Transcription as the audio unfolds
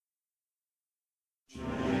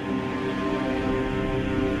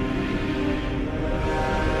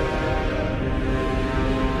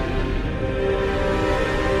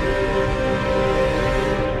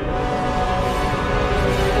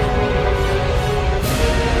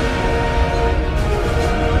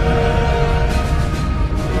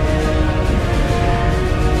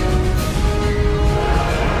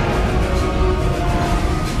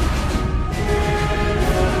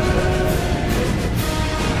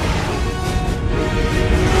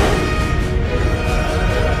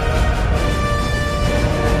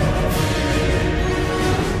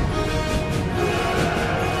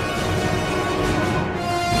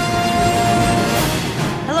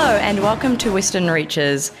welcome to Western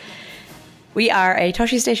Reaches. We are a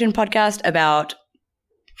Toshi Station podcast about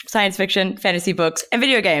science fiction, fantasy books, and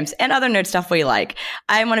video games, and other nerd stuff we like.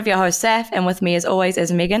 I'm one of your hosts, Saf, and with me as always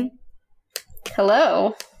is Megan.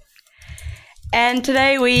 Hello. And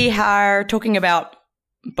today we are talking about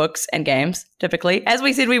books and games, typically, as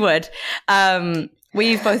we said we would.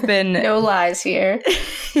 We've both been... No lies here.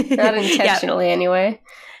 Not intentionally, anyway.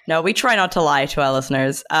 No, we try not to lie to our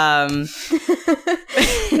listeners.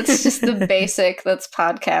 It's just the basic, that's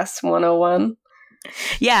podcast 101.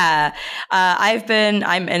 Yeah.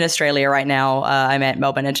 I'm in Australia right now. I'm at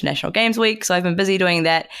Melbourne International Games Week, so I've been busy doing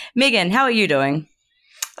that. Megan, how are you doing?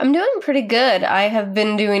 I'm doing pretty good. I have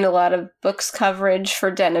been doing a lot of books coverage for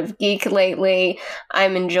Den of Geek lately.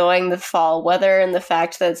 I'm enjoying the fall weather and the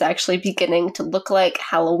fact that it's actually beginning to look like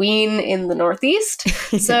Halloween in the Northeast.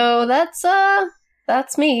 So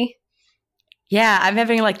that's me. Yeah, I'm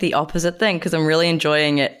having like the opposite thing because I'm really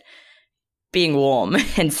enjoying it being warm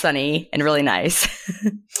and sunny and really nice.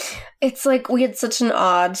 It's like we had such an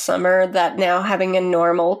odd summer that now having a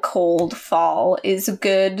normal cold fall is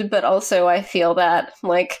good, but also I feel that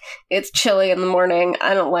like it's chilly in the morning.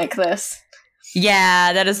 I don't like this.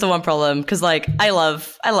 Yeah, that is the one problem because like I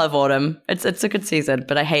love autumn. It's a good season,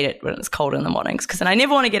 but I hate it when it's cold in the mornings because then I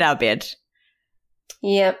never want to get out of bed.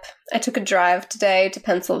 Yep. I took a drive today to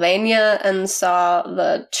Pennsylvania and saw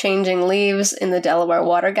the changing leaves in the Delaware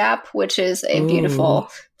Water Gap, which is a beautiful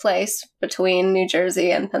place between New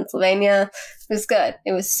Jersey and Pennsylvania. It was good.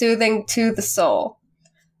 It was soothing to the soul.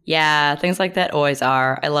 Yeah, things like that always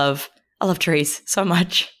are. I love trees so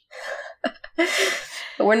much.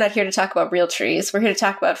 But we're not here to talk about real trees. We're here to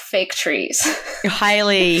talk about fake trees.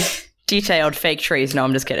 Highly detailed fake trees. No,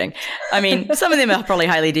 I'm just kidding. I mean, some of them are probably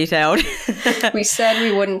highly detailed. We said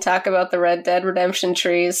we wouldn't talk about the Red Dead Redemption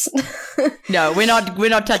trees. No, we're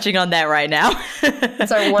not touching on that right now.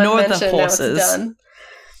 It's our one Nor mention. the horses. Now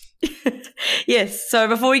it's done. Yes. So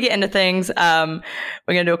before we get into things, we're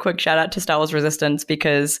going to do a quick shout out to Star Wars Resistance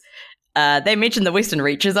because they mentioned the Western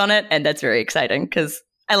Reaches on it, and that's very exciting because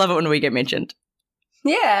I love it when we get mentioned.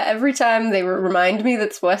 Yeah, every time they remind me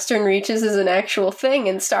that Western Reaches is an actual thing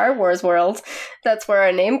in Star Wars world. That's where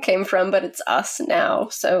our name came from, but it's us now.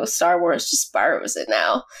 So Star Wars just borrows it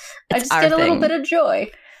now. I just get a little bit of joy.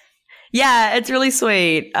 Yeah, it's really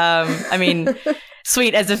sweet. I mean,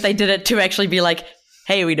 sweet as if they did it to actually be like,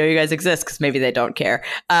 hey, we know you guys exist, because maybe they don't care.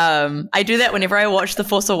 I do that whenever I watch The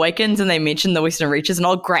Force Awakens and they mention the Western Reaches, and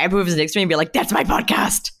I'll grab whoever's next to me and be like, that's my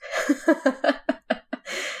podcast.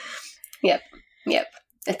 Yep.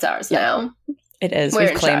 It's ours now. It is. We're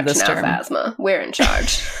We've claimed this term. Phasma. We're in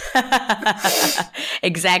charge.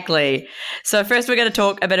 Exactly. So first we're going to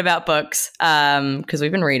talk a bit about books because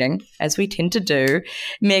we've been reading, as we tend to do.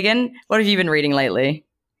 Megan, what have you been reading lately?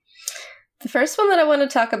 The first one that I want to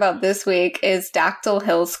talk about this week is Dactyl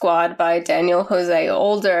Hill Squad by Daniel Jose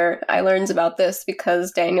Older. I learned about this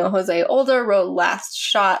because Daniel Jose Older wrote Last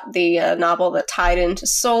Shot, the novel that tied into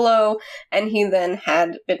Solo, and he then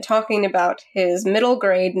had been talking about his middle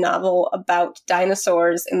grade novel about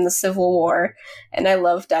dinosaurs in the Civil War. And I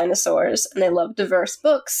love dinosaurs, and I love diverse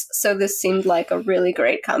books, so this seemed like a really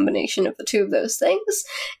great combination of the two of those things.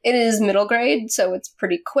 It is middle grade, so it's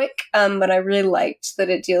pretty quick, but I really liked that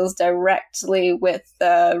it deals directly with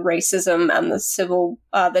racism and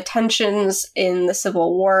the tensions in the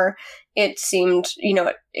Civil War. It seemed,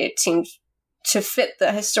 it seemed to fit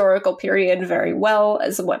the historical period very well,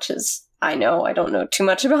 as much as I don't know too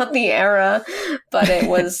much about the era, but it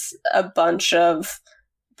was a bunch of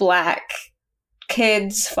Black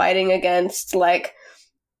kids fighting against, like,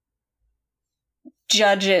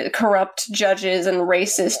 corrupt judges and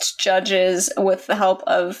racist judges with the help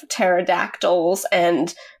of pterodactyls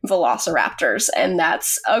and velociraptors, and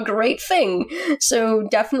that's a great thing. So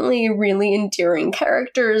definitely really endearing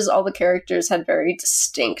characters. All the characters had very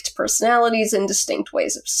distinct personalities and distinct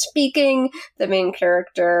ways of speaking. The main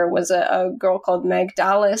character was a girl called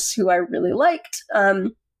Magdalis, who I really liked.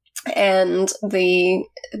 And the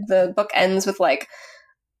book ends with like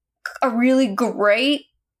a really great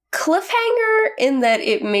cliffhanger in that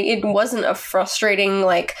it wasn't a frustrating,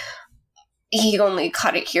 like, he only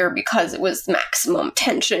cut it here because it was maximum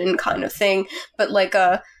tension kind of thing, but like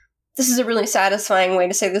this is a really satisfying way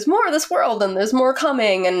to say there's more of this world and there's more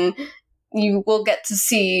coming, and you'll get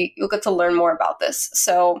to learn more about this.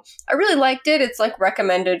 So I really liked it. It's like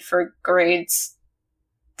recommended for grades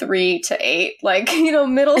 3 to 8, like,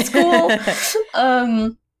 middle school.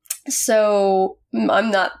 So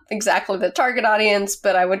I'm not exactly the target audience,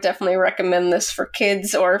 but I would definitely recommend this for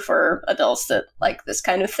kids or for adults that like this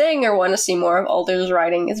kind of thing or want to see more of Older's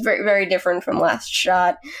writing. It's very, very different from Last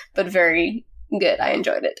Shot, but very good. I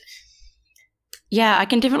enjoyed it. Yeah, I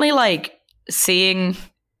can definitely like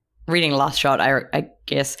reading Last Shot, I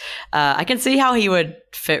guess. I can see how he would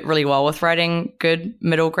fit really well with writing good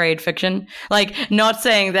middle grade fiction. Like, not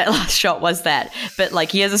saying that Last Shot was that, but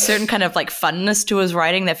like he has a certain kind of like funness to his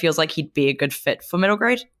writing that feels like he'd be a good fit for middle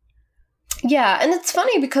grade. Yeah, and it's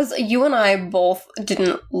funny because you and I both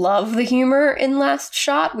didn't love the humor in Last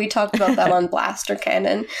Shot. We talked about that on Blaster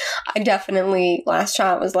Cannon. Last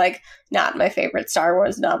Shot was like not my favorite Star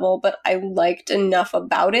Wars novel, but I liked enough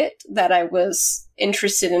about it that I was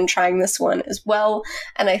interested in trying this one as well.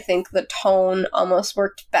 And I think the tone almost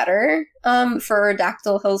worked better for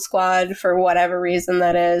Dactyl Hill Squad for whatever reason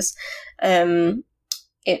that is.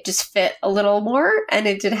 It just fit a little more, and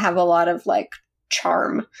it did have a lot of like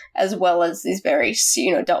charm, as well as these very,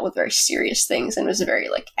 dealt with very serious things, and was a very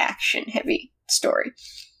like action heavy story.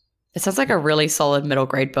 It sounds like a really solid middle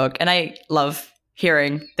grade book, and I love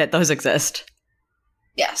hearing that those exist.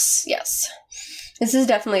 Yes. This is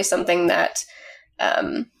definitely something that,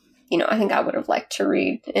 I think I would have liked to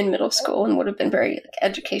read in middle school and would have been very like,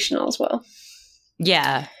 educational as well.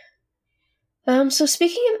 Yeah. So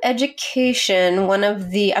speaking of education,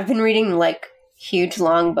 I've been reading like huge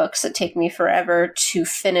long books that take me forever to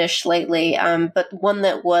finish lately. But one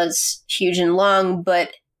that was huge and long,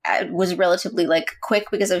 but was relatively like quick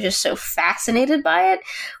because I was just so fascinated by it,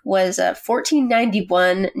 was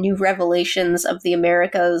 1491 New Revelations of the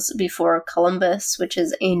Americas Before Columbus, which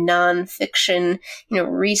is a nonfiction,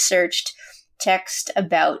 researched text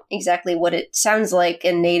about exactly what it sounds like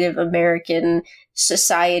in Native American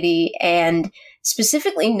society, and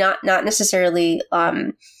specifically not necessarily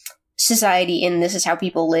society in this is how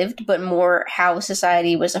people lived, but more how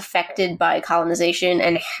society was affected by colonization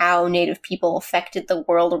and how Native people affected the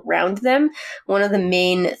world around them. One of the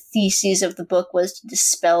main theses of the book was to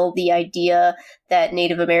dispel the idea that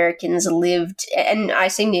Native Americans lived, and I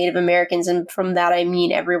say Native Americans, and from that I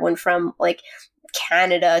mean everyone from like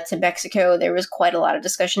Canada to Mexico. There was quite a lot of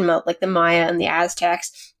discussion about like the Maya and the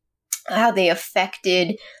Aztecs, how they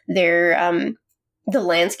affected their the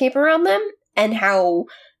landscape around them, and how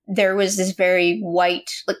there was this very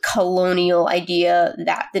white, like colonial idea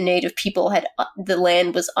that the native people had the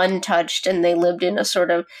land was untouched, and they lived in a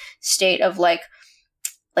sort of state of like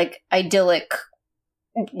idyllic,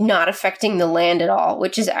 not affecting the land at all,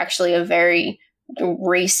 which is actually a very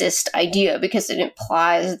racist idea because it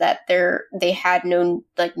implies that they had no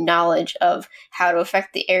like knowledge of how to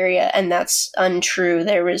affect the area, and that's untrue.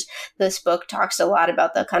 This book talks a lot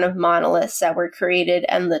about the kind of monoliths that were created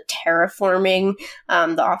and the terraforming.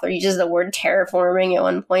 The author uses the word terraforming at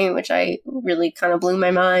one point, which I really kind of blew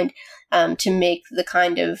my mind, to make the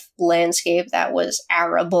kind of landscape that was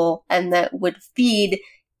arable and that would feed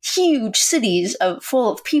huge cities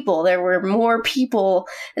full of people. There were more people.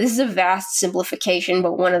 This is a vast simplification,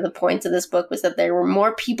 but one of the points of this book was that there were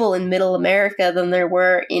more people in Middle America than there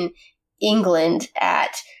were in England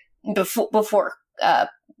before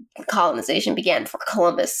colonization began, before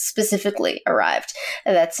Columbus specifically arrived.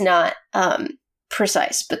 And that's not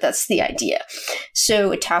precise, but that's the idea.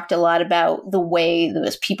 So it talked a lot about the way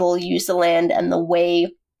those people used the land and the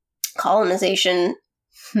way colonization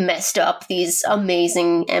messed up these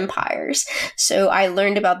amazing empires. So I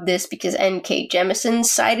learned about this because N.K. Jemisin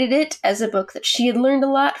cited it as a book that she had learned a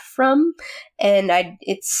lot from, and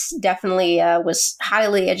it's definitely was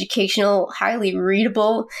highly educational, highly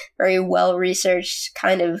readable, very well researched,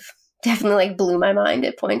 kind of definitely like blew my mind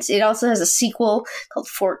at points. It also has a sequel called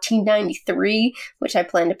 1493, which I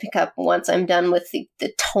plan to pick up once I'm done with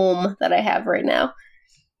the tome that I have right now.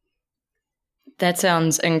 That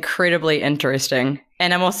sounds incredibly interesting.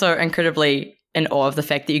 And I'm also incredibly in awe of the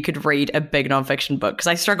fact that you could read a big nonfiction book, because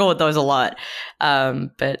I struggle with those a lot.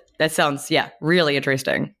 But that sounds, really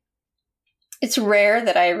interesting. It's rare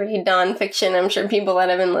that I read nonfiction. I'm sure people that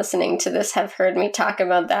have been listening to this have heard me talk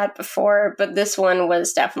about that before, but this one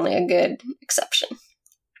was definitely a good exception.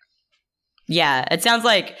 Yeah, it sounds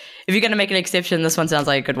like if you're going to make an exception, this one sounds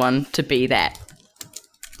like a good one to be that.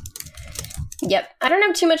 Yep. I don't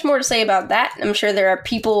have too much more to say about that. I'm sure there are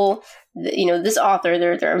people, this author,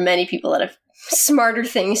 there are many people that have smarter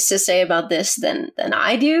things to say about this than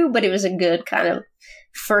I do, but it was a good kind of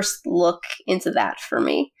first look into that for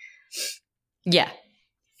me. Yeah.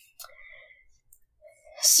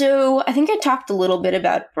 So I think I talked a little bit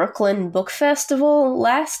about Brooklyn Book Festival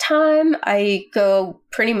last time. I go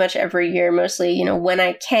pretty much every year, mostly, when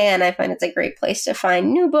I can. I find it's a great place to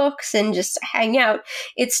find new books and just hang out.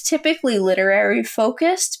 It's typically literary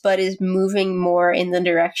focused, but is moving more in the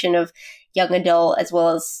direction of young adult as well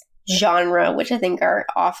as genre, which I think are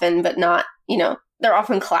often, but not, they're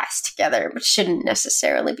often classed together, but shouldn't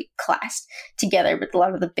necessarily be classed together. But a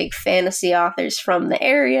lot of the big fantasy authors from the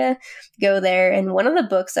area go there. And one of the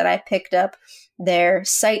books that I picked up there,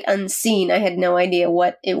 Sight Unseen, I had no idea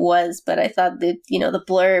what it was, but I thought that, the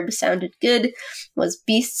blurb sounded good, was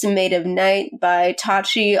Beasts Made of Night by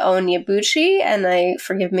Tachi Onyebuchi. And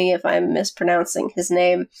forgive me if I'm mispronouncing his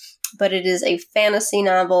name, but it is a fantasy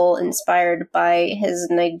novel inspired by his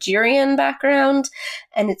Nigerian background,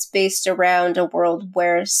 and it's based around a world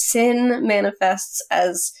where sin manifests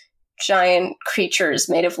as giant creatures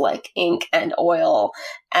made of like ink and oil,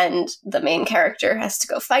 and the main character has to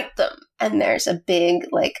go fight them. And there's a big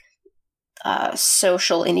like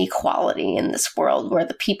social inequality in this world where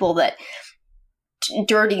the people that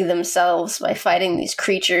dirty themselves by fighting these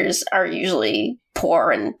creatures are usually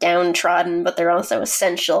poor and downtrodden, but they're also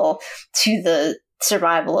essential to the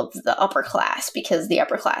survival of the upper class, because the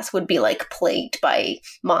upper class would be like plagued by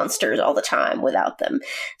monsters all the time without them.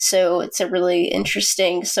 So it's a really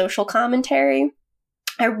interesting social commentary.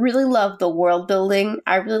 I really loved the world building.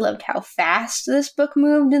 I really loved how fast this book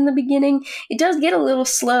moved in the beginning. It does get a little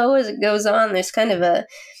slow as it goes on. There's kind of a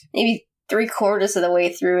maybe 3/4 of the way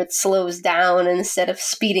through, it slows down instead of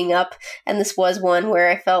speeding up. And this was one where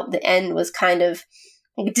I felt the end was kind of,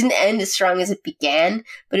 like, it didn't end as strong as it began,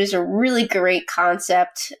 but it was a really great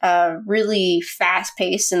concept, really fast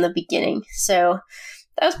paced in the beginning. So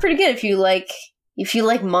that was pretty good. If you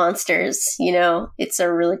like monsters, it's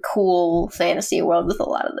a really cool fantasy world with a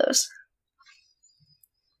lot of those.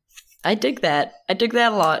 I dig that a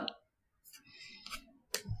lot.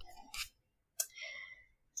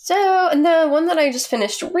 So, and the one that I just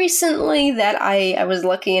finished recently that I was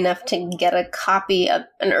lucky enough to get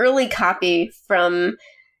an early copy from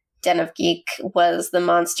Den of Geek was The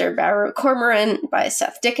Monster Baru Cormorant by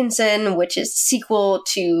Seth Dickinson, which is a sequel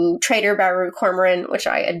to Traitor Baru Cormorant, which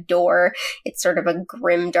I adore. It's sort of a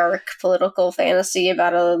grimdark political fantasy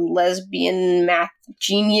about a lesbian math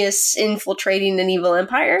genius infiltrating an evil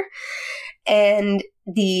empire. And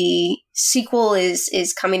the sequel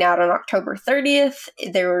is coming out on October 30th.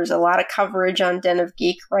 There's a lot of coverage on Den of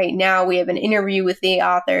Geek right now. We have an interview with the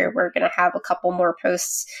author. We're going to have a couple more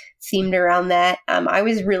posts themed around that. I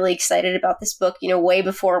was really excited about this book, way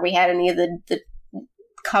before we had any of the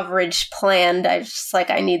coverage planned. I was just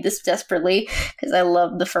like, I need this desperately because I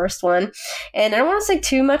loved the first one. And I don't want to say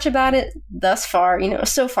too much about it thus far,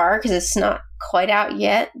 so far, because it's not quite out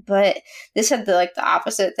yet, but this had the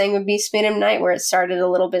opposite thing with Beast Made of Night, where it started a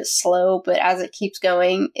little bit slow, but as it keeps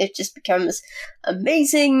going, it just becomes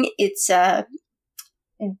amazing. It's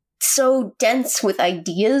so dense with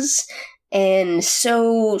ideas and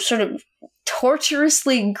so sort of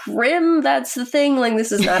torturously grim. That's the thing.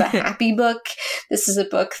 This is not a happy book. This is a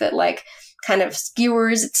book that kind of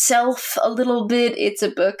skewers itself a little bit. It's a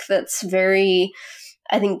book that's very,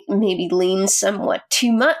 I think, maybe leans somewhat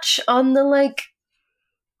too much on the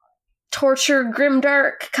torture,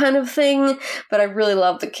 grimdark kind of thing, but I really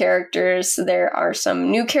love the characters. There are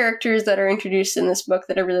some new characters that are introduced in this book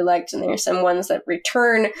that I really liked, and there are some ones that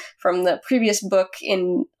return from the previous book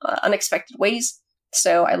in unexpected ways.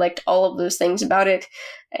 So I liked all of those things about it,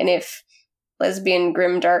 and if lesbian,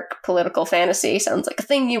 grimdark, political fantasy sounds like a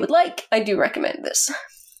thing you would like, I do recommend this.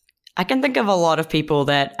 I can think of a lot of people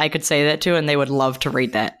that I could say that to, and they would love to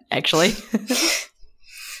read that, actually.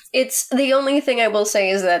 It's the only thing I will say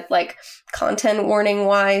is that, content warning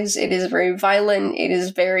wise, it is very violent. It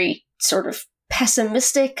is very sort of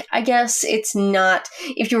pessimistic, I guess. It's not,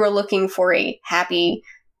 if you were looking for a happy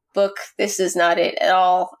book, this is not it at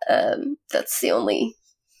all. That's the only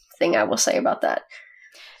thing I will say about that.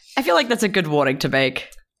 I feel like that's a good warning to make.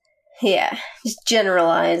 Yeah, just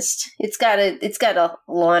generalized. It's got a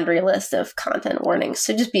laundry list of content warnings,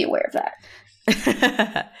 so just be aware of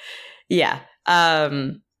that. Yeah.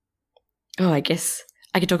 I guess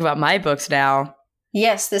I could talk about my books now.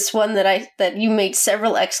 Yes, this one that you made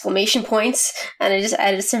several exclamation points, and I just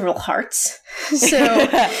added several hearts. So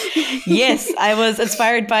yes, I was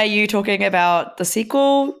inspired by you talking about the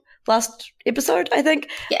sequel last episode, I think.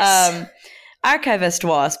 Yes. Archivist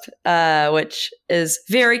Wasp, which is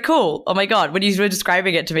very cool. Oh my god, when you were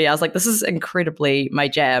describing it to me, I was like, this is incredibly my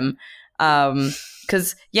jam.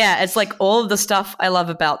 Because, it's all of the stuff I love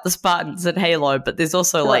about the Spartans and Halo, but there's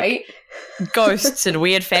also, ghosts and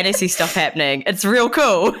weird fantasy stuff happening. It's real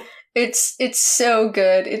cool. It's so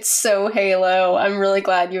good. It's so Halo. I'm really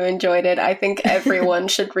glad you enjoyed it. I think everyone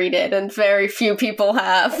should read it, and very few people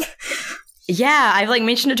have. Yeah, I've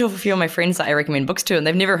mentioned it to a few of my friends that I recommend books to, and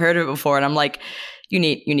they've never heard of it before, and I'm like, you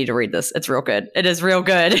need to read this. It's real good. It is real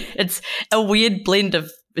good. It's a weird blend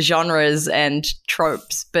of genres and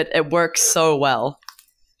tropes, but it works so well.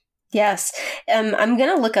 Yes. I'm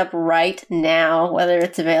going to look up right now whether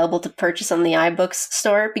it's available to purchase on the iBooks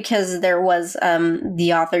store, because there was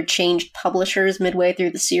the author changed publishers midway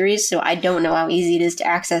through the series, so I don't know how easy it is to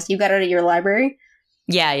access. You got it at your library?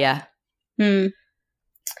 Yeah.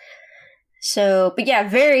 So, but yeah,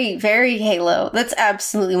 very, very Halo. That's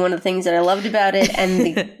absolutely one of the things that I loved about it,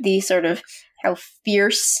 and the sort of how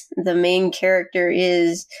fierce the main character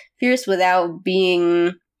is. Fierce without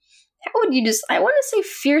being... How would you just... I want to say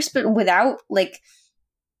fierce, but without, like...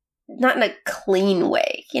 Not in a clean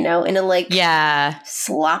way, in a,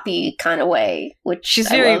 sloppy kind of way, which she's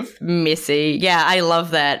I very love. messy. Yeah, I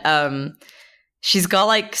love that. She's got,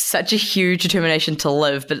 like, such a huge determination to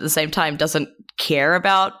live, but at the same time doesn't care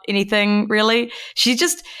about anything, really. She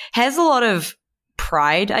just has a lot of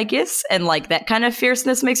pride, I guess, and, like, that kind of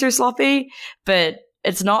fierceness makes her sloppy, but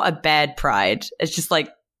it's not a bad pride. It's just, like,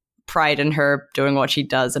 pride in her doing what she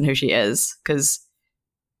does and who she is, because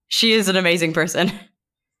she is an amazing person.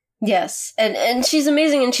 Yes, and she's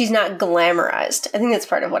amazing, and she's not glamorized. I think that's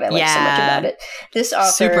part of what I like so much about it. This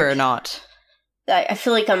author... Super not. I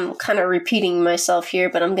feel like I'm kind of repeating myself here,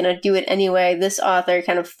 but I'm going to do it anyway. This author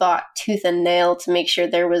kind of fought tooth and nail to make sure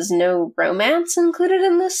there was no romance included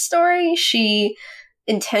in this story. She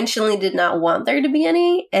intentionally did not want there to be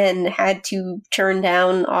any, and had to turn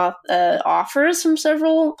down offers from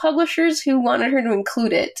several publishers who wanted her to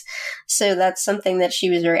include it. So that's something that she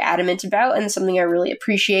was very adamant about, and something I really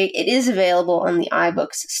appreciate. It is available on the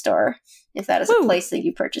iBooks store, if that is a place that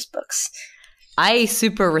you purchase books. I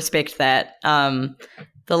super respect that. The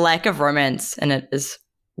lack of romance in it is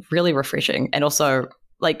really refreshing, and also,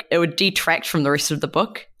 like, it would detract from the rest of the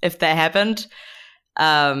book if that happened.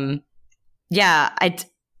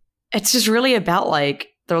 It's just really about, like,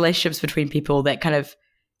 the relationships between people that kind of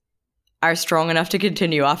are strong enough to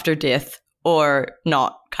continue after death or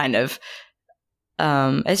not, kind of.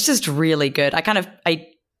 It's just really good. I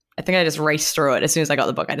think I just raced through it as soon as I got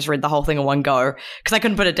the book. I just read the whole thing in one go because I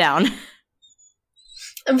couldn't put it down.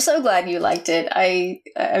 I'm so glad you liked it.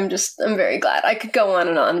 I'm very glad. I could go on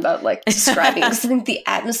and on about, like, describing because I think the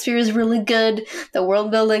atmosphere is really good. The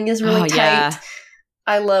world building is really tight. Yeah.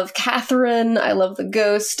 I love Catherine. I love the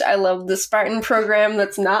ghost. I love the Spartan program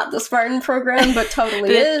that's not the Spartan program, but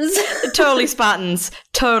totally is. Totally Spartans.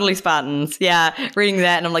 Totally Spartans. Yeah, reading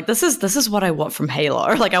that and I'm like, this is what I want from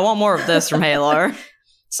Halo. Like, I want more of this from Halo.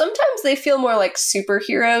 Sometimes they feel more like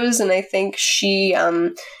superheroes, and I think she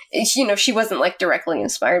wasn't, like, directly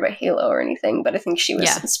inspired by Halo or anything, but I think she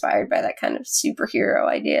was inspired by that kind of superhero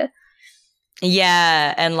idea.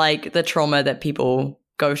 Yeah, and, like, the trauma that people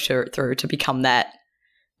go through to become that.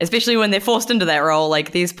 Especially when they're forced into that role,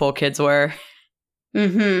 like these poor kids were.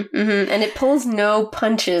 And it pulls no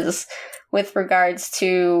punches with regards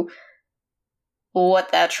to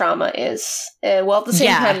what that trauma is. While at the same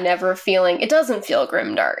time never feeling... It doesn't feel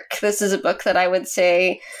grimdark. This is a book that I would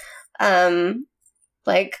say,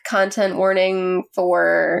 like, content warning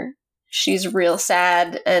for she's real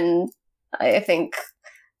sad, and I think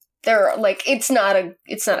there are, like, it's not a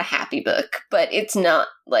happy book, but it's not,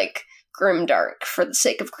 like, grimdark for the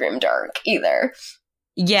sake of grimdark either.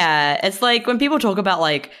 Yeah, it's like when people talk about,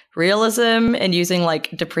 like, realism and using,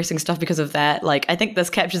 like, depressing stuff because of that, like, I think this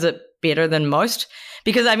captures it better than most,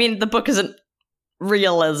 because, I mean, the book isn't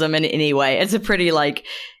realism in any way. It's a pretty, like,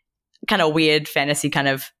 kind of weird fantasy kind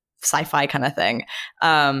of sci-fi kind of thing.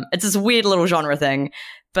 It's this weird little genre thing,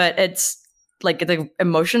 but it's, like, the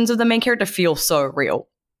emotions of the main character feel so real.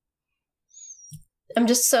 I'm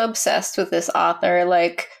just so obsessed with this author.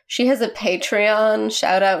 Like, she has a Patreon.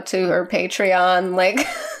 Shout out to her Patreon. Like,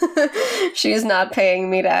 she's not paying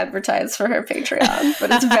me to advertise for her Patreon, but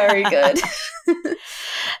it's very good.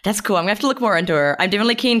 That's cool. I'm gonna have to look more into her. I'm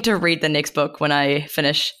definitely keen to read the next book when I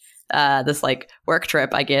finish this, like, work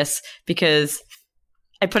trip, I guess, because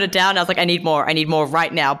I put it down. I was like, I need more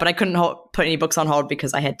right now, but I couldn't put any books on hold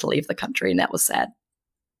because I had to leave the country, and that was sad.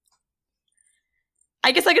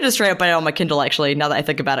 I guess I could just straight up buy it on my Kindle, actually, now that I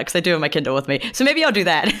think about it, because I do have my Kindle with me. So maybe I'll do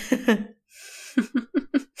that.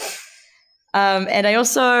 And I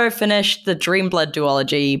also finished the Dreamblood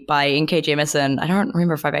duology by N.K. Jemisin. I don't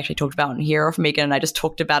remember if I've actually talked about it here or if Megan and I just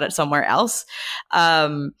talked about it somewhere else. I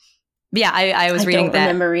was reading that. I don't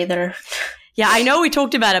remember either. Yeah, I know we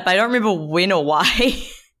talked about it, but I don't remember when or why.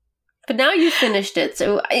 But now you finished it.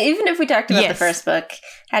 So even if we talked about the first book,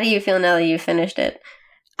 how do you feel now that you finished it?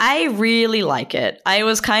 I really like it. I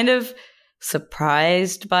was kind of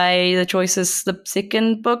surprised by the choices the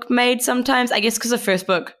second book made sometimes. I guess because the first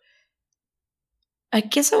book, I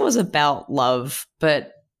guess it was about love,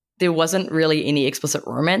 but there wasn't really any explicit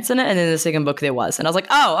romance in it, and then the second book there was, and I was like,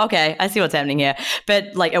 oh, okay, I see what's happening here.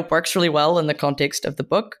 But like, it works really well in the context of the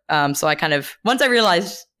book. So I kind of, once I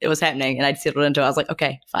realized it was happening and I'd settled into it, I was like,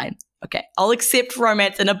 okay, fine, okay, I'll accept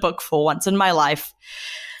romance in a book for once in my life.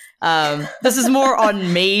 This is more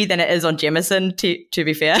on me than it is on Jemison, to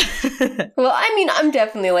be fair. Well, I mean, I'm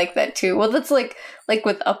definitely like that too. Well, that's like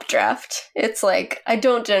with Updraft. It's like, I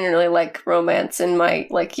don't generally like romance in my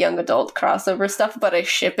like young adult crossover stuff, but I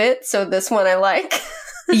ship it. So this one I like.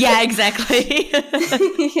 Yeah, exactly.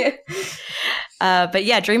 Yeah. But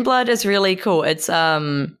yeah, Dreamblood is really cool. It's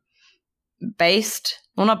not based.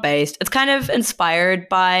 It's kind of inspired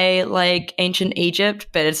by like ancient Egypt,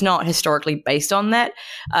 but it's not historically based on that.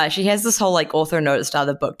 She has this whole like author note at the start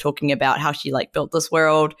of the book talking about how she like built this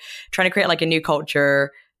world, trying to create like a new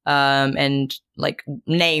culture, and like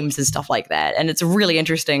names and stuff like that. And it's really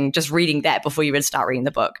interesting just reading that before you even start reading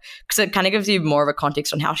the book, because it kind of gives you more of a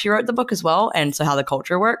context on how she wrote the book as well, and so how the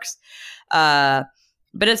culture works. But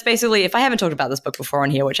it's basically, if I haven't talked about this book before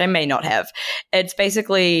on here, which I may not have, it's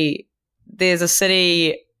basically, there's a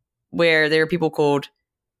city where there are people called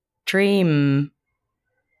Dream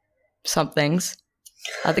somethings.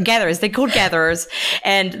 The Gatherers. They're called Gatherers.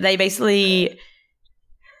 And they basically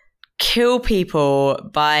kill people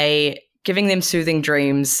by giving them soothing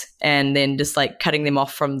dreams and then just like cutting them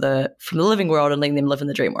off from the living world and letting them live in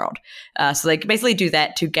the dream world. So they basically do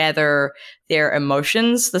that to gather their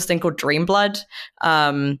emotions, this thing called dream blood,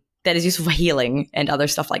 that is useful for healing and other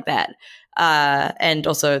stuff like that. And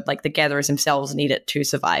also like the gatherers themselves need it to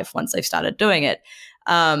survive once they've started doing it.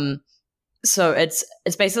 So it's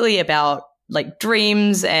basically about like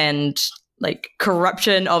dreams and like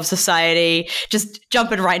corruption of society. Just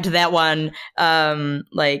jumping right into that one.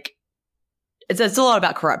 Like it's a lot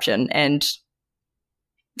about corruption and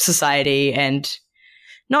society and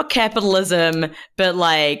not capitalism, but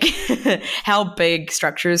like how big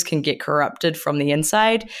structures can get corrupted from the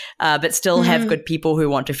inside, but still have good people who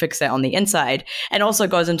want to fix that on the inside. And also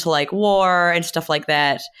goes into like war and stuff like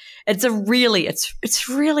that. It's really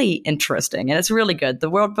interesting and it's really good. The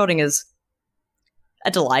world building is a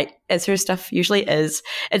delight, as her stuff usually is.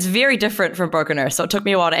 It's very different from Broken Earth, so it took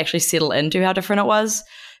me a while to actually settle into how different it was,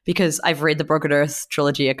 because I've read the Broken Earth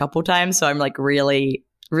trilogy a couple times, so I'm like really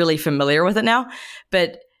familiar with it now.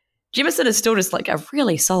 But Jemison is still just like a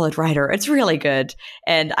really solid writer. It's really good.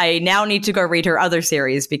 And I now need to go read her other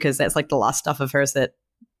series, because that's like the last stuff of hers the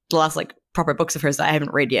last like proper books of hers that I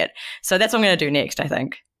haven't read yet. So that's what I'm going to do next, I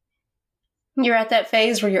think. You're at that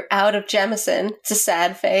phase where you're out of Jemison. It's a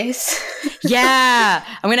sad phase. Yeah.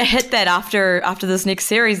 I'm going to hit that after this next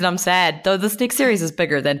series, and I'm sad. Though this next series is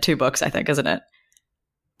bigger than 2 books, I think, isn't it?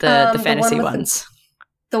 The fantasy ones.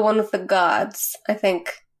 The one with the gods, I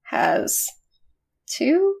think, has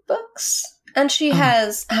 2 books. And she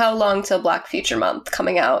has How Long Till Black Future Month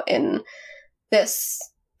coming out in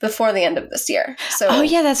before the end of this year. So, oh,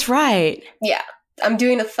 yeah, that's right. Yeah. I'm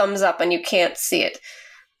doing a thumbs up and you can't see it.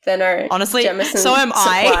 Then our honestly, Jemison so am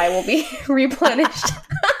supply will be replenished.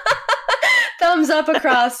 Thumbs up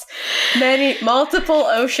across multiple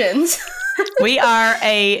oceans. We are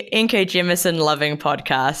a NK Jemison loving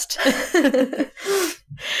podcast.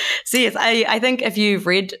 See, I think if you've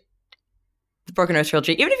read the Broken Earth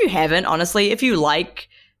trilogy, even if you haven't, honestly, if you like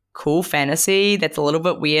cool fantasy that's a little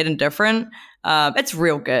bit weird and different, it's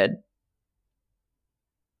real good.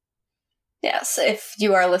 Yes, if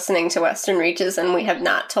you are listening to Western Reaches and we have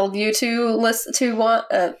not told you to listen to one,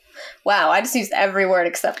 wow, I just used every word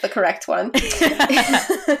except the correct one.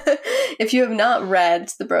 If you have not read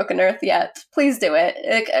The Broken Earth yet, please do it.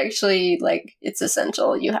 Actually, like, it's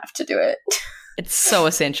essential. You have to do it. It's so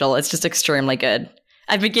essential. It's just extremely good.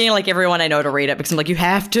 I've been getting like everyone I know to read it, because I'm like, you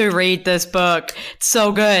have to read this book. It's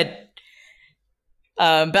so good.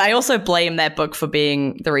 But I also blame that book for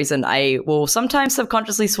being the reason I will sometimes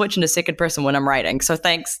subconsciously switch into second person when I'm writing. So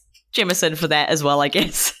thanks, Jemison, for that as well, I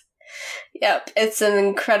guess. Yep, it's an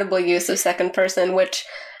incredible use of second person, which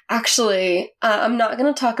actually, I'm not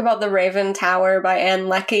going to talk about The Raven Tower by Ann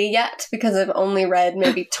Leckie yet, because I've only read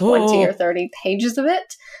maybe 20 or 30 pages of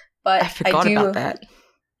it. But I forgot about that.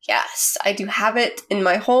 Yes, I do have it in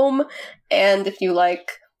my home, and if you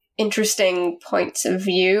like interesting points of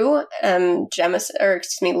view,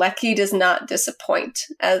 Leckie does not disappoint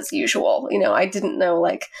as usual. You know, I didn't know,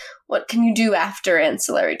 like, what can you do after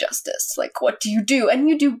Ancillary Justice? Like, what do you do? And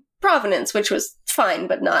you do Provenance, which was fine,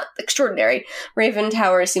 but not extraordinary. Raven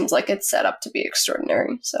Tower seems like it's set up to be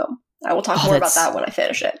extraordinary, so I will talk more about that when I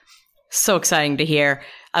finish it. So exciting to hear.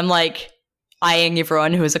 I'm like eyeing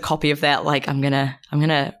everyone who has a copy of that, like, I'm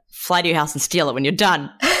gonna fly to your house and steal it when you're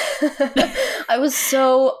done. I was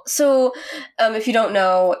so if you don't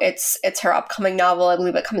know, it's her upcoming novel. I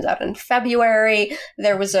believe it comes out in February.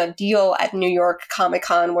 There was a deal at New York Comic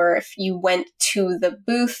Con where if you went to the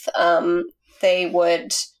booth, they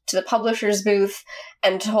would, to the publisher's booth,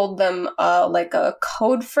 and told them like a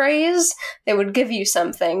code phrase, they would give you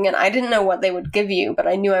something. And I didn't know what they would give you, but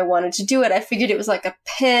I knew I wanted to do it. I figured it was like a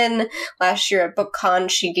pin. Last year at BookCon,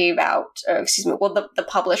 she gave out, the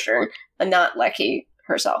publisher, not Lecky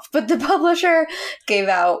herself, but the publisher gave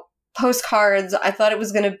out postcards. I thought it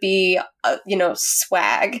was going to be,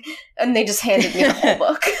 swag, and they just handed me the whole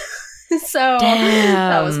book. So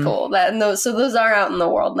that was cool. Those are out in the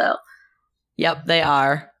world now. Yep, they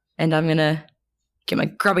are. And I'm going to get my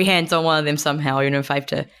grubby hands on one of them somehow, even if I have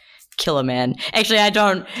to kill a man. Actually,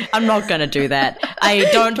 I'm not going to do that.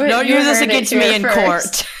 Don't use this against me in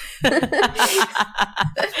court.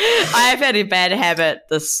 I've had a bad habit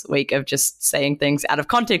this week of just saying things out of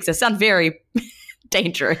context that sound very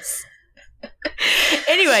dangerous.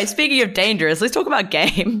 Anyway, speaking of dangerous, let's talk about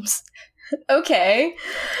games. Okay.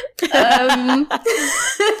 I'm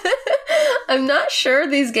not sure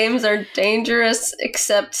these games are dangerous,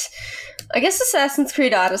 except I guess Assassin's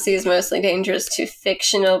Creed Odyssey is mostly dangerous to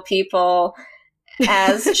fictional people,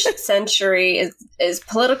 as Century is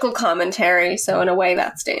political commentary, so in a way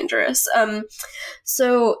that's dangerous.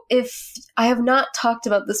 So if I have not talked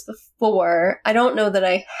about this before, I don't know that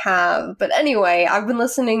I have, but anyway, I've been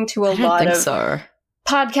listening to a lot of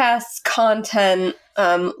podcasts, content,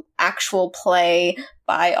 actual play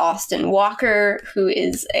by Austin Walker, who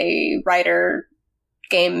is a writer,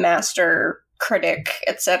 game master, critic,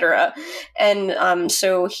 etc. And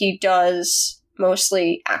so he does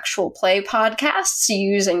mostly actual play podcasts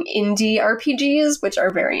using indie RPGs, which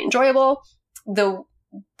are very enjoyable. Though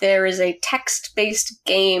there is a text-based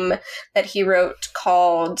game that he wrote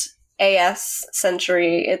called AS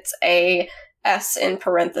Century. It's AS in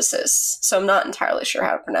parenthesis, so I'm not entirely sure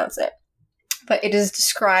how to pronounce it. But it is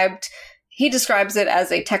he describes it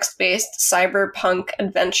as a text-based cyberpunk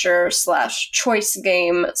adventure / choice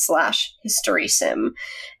game / history sim.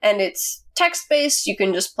 And it's text-based. You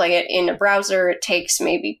can just play it in a browser. It takes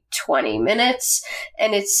maybe 20 minutes.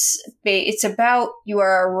 And it's about, you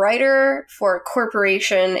are a writer for a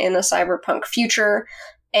corporation in the cyberpunk future,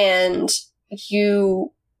 and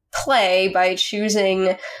you play by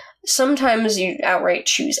choosing. Sometimes you outright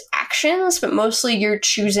choose actions, but mostly you're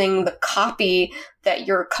choosing the copy that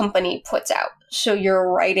your company puts out. So you're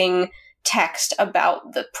writing text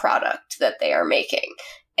about the product that they are making.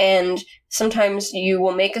 And sometimes you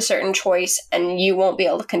will make a certain choice and you won't be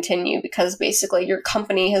able to continue because basically your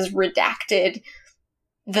company has redacted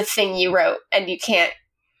the thing you wrote and you can't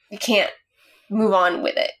move on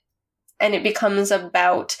with it. And it becomes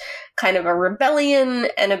about kind of a rebellion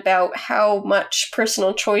and about how much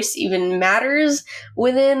personal choice even matters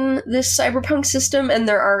within this cyberpunk system. And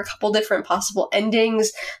there are a couple different possible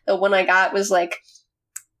endings. The one I got was like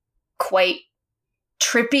quite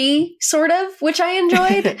trippy, sort of, which I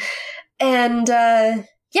enjoyed. And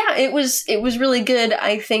it was really good.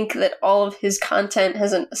 I think that all of his content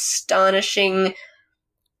has an astonishing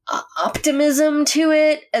optimism to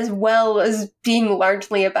it, as well as being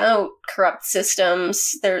largely about corrupt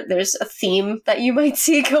systems. There's a theme that you might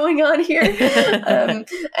see going on here,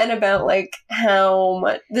 and about like how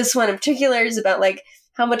much, this one in particular is about like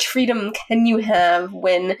how much freedom can you have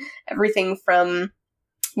when everything from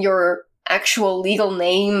your actual legal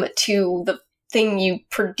name to the thing you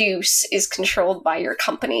produce is controlled by your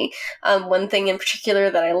company. One thing in particular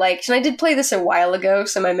that I liked, and I did play this a while ago,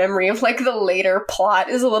 so my memory of like the later plot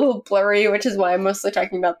is a little blurry, which is why I'm mostly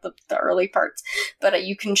talking about the early parts. But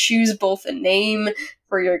you can choose both a name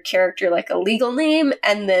for your character, like a legal name,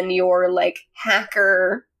 and then your like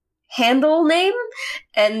hacker handle name,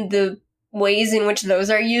 and the ways in which those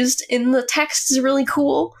are used in the text is really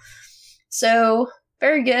cool. So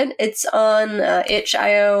very good. It's on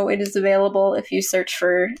itch.io. It is available. If you search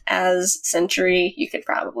for As Century, you could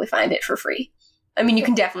probably find it for free. I mean, you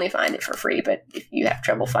can definitely find it for free, but if you have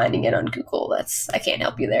trouble finding it on Google, I can't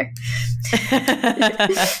help you there.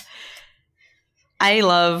 I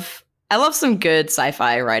love some good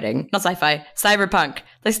sci-fi writing. Not sci-fi, cyberpunk.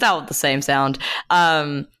 They start with the same sound.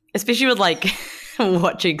 Especially with like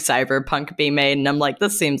watching cyberpunk be made, and I'm like,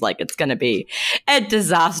 this seems like it's going to be a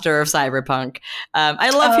disaster of cyberpunk.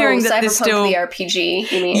 I love hearing that there's still the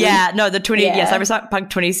RPG. You mean? Yeah, no, the cyberpunk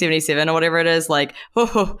 2077 or whatever it is. Like,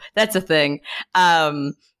 that's a thing.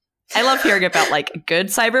 I love hearing about like good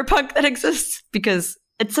cyberpunk that exists because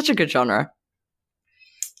it's such a good genre.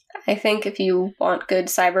 I think if you want good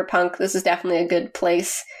cyberpunk, this is definitely a good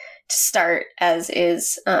place to start. As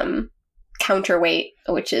is Counterweight,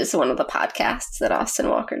 which is one of the podcasts that Austin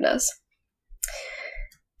Walker does.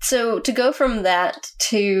 So to go from that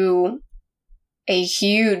to a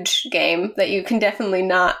huge game that you can definitely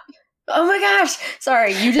not... Oh my gosh!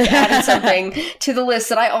 Sorry, you just added something to the list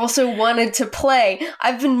that I also wanted to play.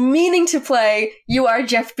 I've been meaning to play You Are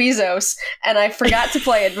Jeff Bezos, and I forgot to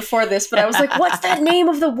play it before this, but I was like, what's that name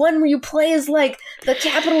of the one where you play as, like, the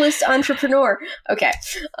capitalist entrepreneur? Okay.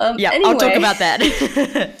 Yeah, anyway. I'll talk about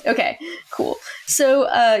that. Okay, cool. So,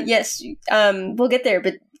 yes, we'll get there,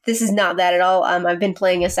 but this is not that at all. I've been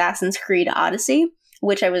playing Assassin's Creed Odyssey,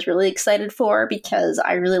 which I was really excited for because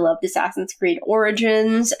I really loved Assassin's Creed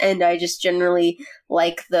Origins, and I just generally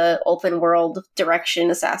like the open world direction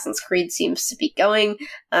Assassin's Creed seems to be going.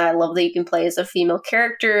 I love that you can play as a female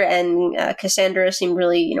character, and Cassandra seemed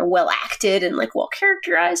really, well acted and like well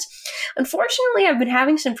characterized. Unfortunately, I've been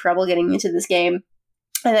having some trouble getting into this game,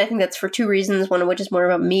 and I think that's for two reasons, one of which is more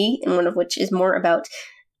about me, and one of which is more about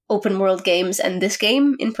open world games, and this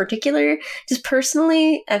game in particular. Just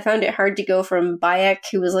personally, I found it hard to go from Bayek,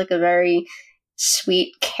 who was like a very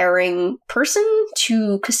sweet, caring person,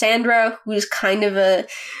 to Cassandra, who's kind of a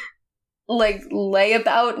like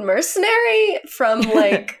layabout mercenary from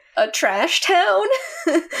like a trash town.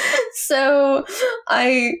 So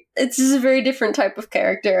it's just a very different type of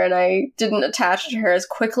character, and I didn't attach to her as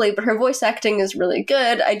quickly, but her voice acting is really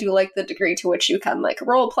good. I do like the degree to which you can like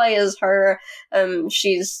role play as her.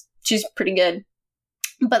 She's pretty good.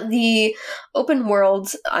 But the open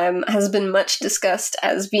world has been much discussed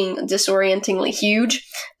as being disorientingly huge,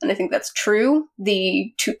 and I think that's true.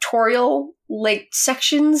 The tutorial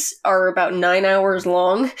sections are about 9 hours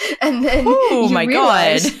long, and then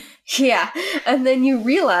God. Yeah, and then you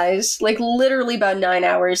realize, like, literally about 9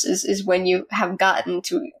 hours is when you have gotten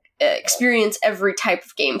to experience every type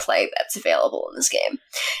of gameplay that's available in this game.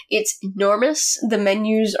 It's enormous. The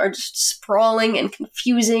menus are just sprawling and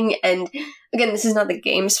confusing, and again, this is not the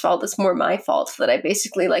game's fault, it's more my fault that I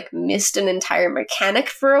basically, like, missed an entire mechanic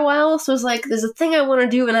for a while, so it's like, there's a thing I want to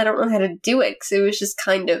do and I don't know how to do it, because it was just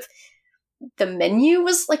kind of, the menu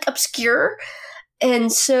was, like, obscure.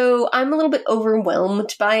 And so I'm a little bit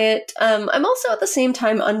overwhelmed by it. I'm also at the same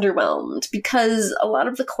time underwhelmed because a lot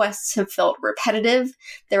of the quests have felt repetitive.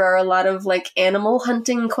 There are a lot of like animal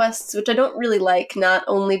hunting quests, which I don't really like, not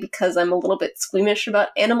only because I'm a little bit squeamish about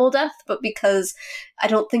animal death, but because I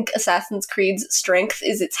don't think Assassin's Creed's strength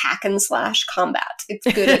is its hack and slash combat. It's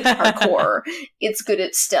good at parkour. It's good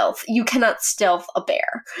at stealth. You cannot stealth a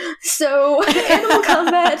bear. So animal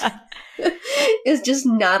combat is just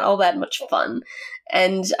not all that much fun.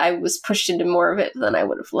 And I was pushed into more of it than I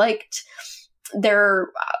would have liked. The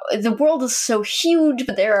world is so huge,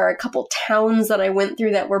 but there are a couple towns that I went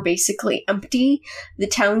through that were basically empty. The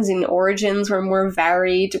towns in Origins were more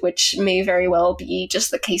varied, which may very well be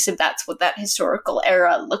just the case if that's what that historical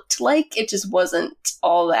era looked like. It just wasn't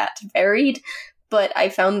all that varied. But I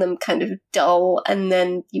found them kind of dull, and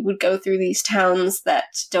then you would go through these towns that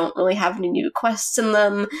don't really have any new quests in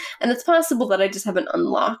them, and it's possible that I just haven't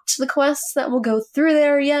unlocked the quests that will go through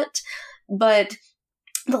there yet, but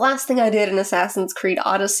the last thing I did in Assassin's Creed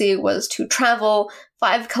Odyssey was to travel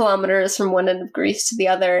 5 kilometers from one end of Greece to the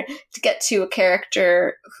other to get to a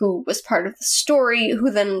character who was part of the story,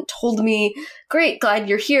 who then told me, great, glad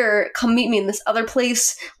you're here, come meet me in this other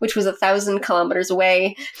place, which was 1,000 kilometers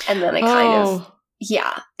away, and then I kind of...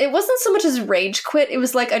 Yeah, it wasn't so much as rage quit, it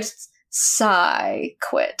was like I just sigh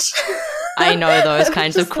quit. I know those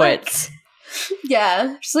kinds of quits.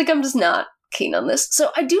 Yeah, just like I'm just not keen on this.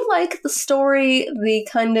 So I do like the story, the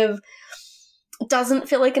kind of doesn't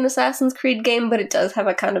feel like an Assassin's Creed game, but it does have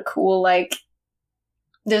a kind of cool, like,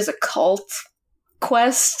 there's a cult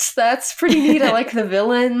quest that's pretty neat. I like the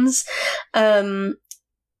villains.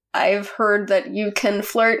 I've heard that you can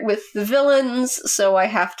flirt with the villains, so I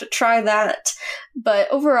have to try that.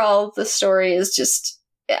 But overall, the story is just,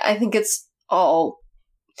 I think it's all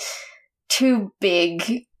too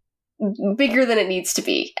big, bigger than it needs to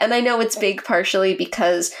be. And I know it's big partially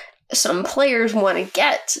because some players want to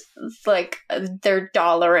get, like, their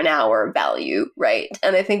 $1 an hour value, right?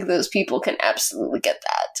 And I think those people can absolutely get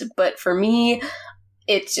that. But for me,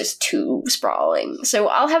 it's just too sprawling. So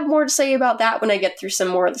I'll have more to say about that when I get through some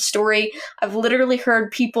more of the story. I've literally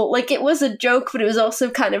heard people, like, it was a joke, but it was also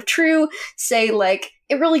kind of true, say, like,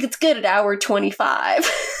 it really gets good at hour 25.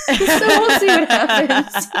 So we'll see what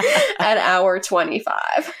happens at hour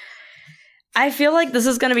 25. I feel like this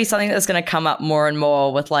is going to be something that's going to come up more and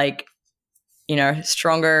more with, like,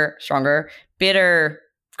 stronger, better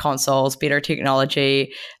consoles, better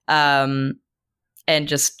technology, and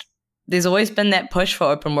just... There's always been that push for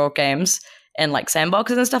open world games, and like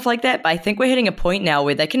sandboxes and stuff like that. But I think we're hitting a point now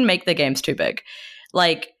where they can make the games too big.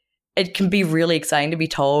 Like, it can be really exciting to be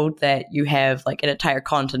told that you have like an entire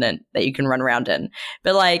continent that you can run around in.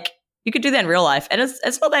 But like, you could do that in real life, and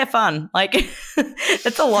it's not that fun. Like,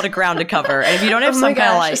 it's a lot of ground to cover. And if you don't have some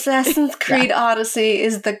kind of like Assassin's Creed Odyssey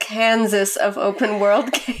is the Kansas of open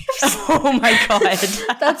world games. Oh my god,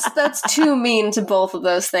 that's too mean to both of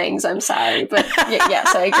those things. I'm sorry, but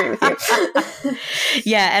yes, I agree with you.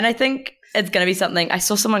 Yeah, and I think it's going to be something. I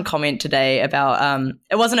saw someone comment today about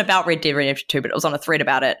it wasn't about Red Dead Redemption 2, but it was on a thread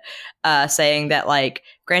about it, saying that like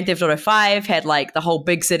Grand Theft Auto 5 had like the whole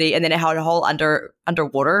big city, and then it had a whole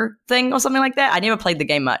underwater thing or something like that. I never played the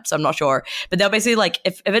game much, so I'm not sure. But they're basically like,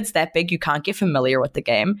 if it's that big, you can't get familiar with the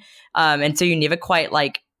game, and so you never quite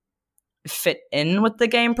like fit in with the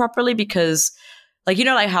game properly, because like, you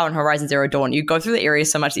know, like how in Horizon Zero Dawn you go through the areas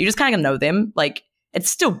so much that you just kind of know them. Like, it's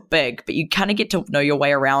still big, but you kind of get to know your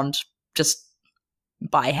way around just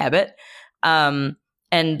by habit. And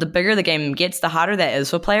the bigger the game gets, the harder that is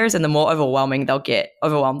for players, and the more overwhelmed they'll get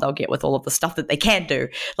with all of the stuff that they can do.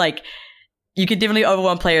 Like, you could definitely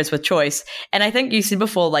overwhelm players with choice. And I think you said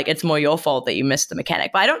before, like, it's more your fault that you missed the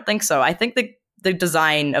mechanic. But I don't think so. I think the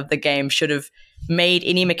design of the game should have made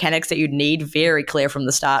any mechanics that you'd need very clear from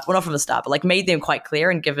the start. Well, not from the start, but like made them quite clear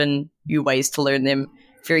and given you ways to learn them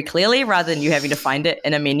very clearly, rather than you having to find it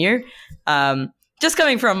in a menu. Just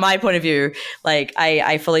coming from my point of view, like,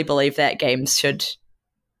 I fully believe that games should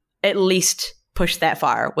at least push that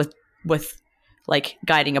far with like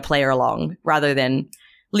guiding a player along, rather than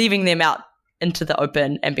leaving them out into the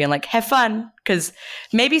open and being like, have fun. Because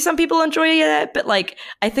maybe some people enjoy that, but like,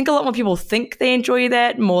 I think a lot more people think they enjoy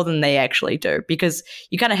that more than they actually do, because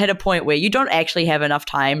you kind of hit a point where you don't actually have enough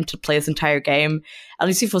time to play this entire game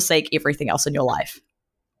unless you forsake everything else in your life.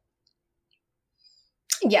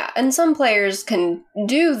 Yeah, and some players can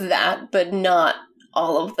do that, but not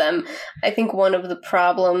all of them. I think one of the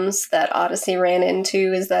problems that Odyssey ran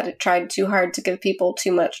into is that it tried too hard to give people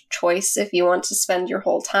too much choice. If you want to spend your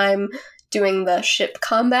whole time doing the ship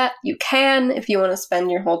combat, you can. If you want to spend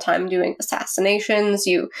your whole time doing assassinations,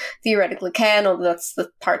 you theoretically can, although that's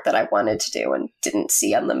the part that I wanted to do and didn't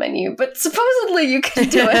see on the menu, but supposedly you can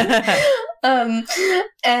do it.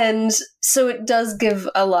 And so it does give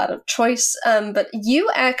a lot of choice. But you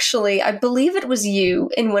actually, I believe it was you,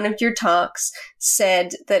 in one of your talks,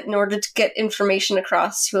 said that in order to get information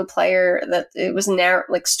across to a player that it was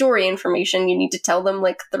like story information, you need to tell them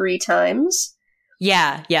like 3 times.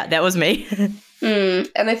 Yeah, that was me.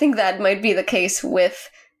 And I think that might be the case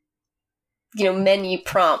with, you know, menu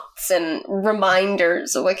prompts and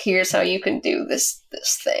reminders of like, here's how you can do this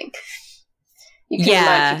thing. You can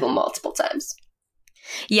remind people multiple times.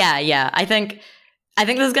 Yeah. I think this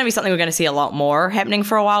is going to be something we're going to see a lot more happening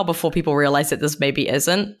for a while before people realize that this maybe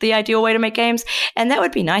isn't the ideal way to make games. And that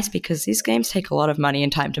would be nice, because these games take a lot of money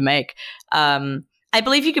and time to make. I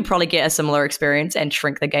believe you could probably get a similar experience and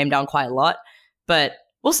shrink the game down quite a lot. But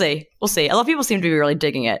we'll see. A lot of people seem to be really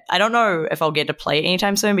digging it. I don't know if I'll get to play it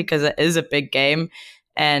anytime soon, because it is a big game.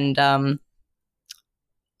 And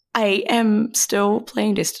I am still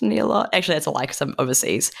playing Destiny a lot. Actually, that's a lie, because I'm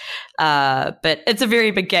overseas. But it's a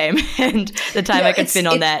very big game, and the time I can spend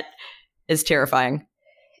on that is terrifying.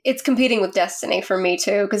 It's competing with Destiny for me,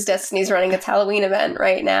 too, because Destiny's running its Halloween event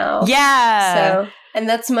right now. Yeah! And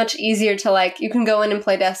that's much easier to, like, you can go in and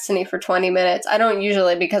play Destiny for 20 minutes. I don't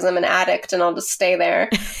usually, because I'm an addict and I'll just stay there.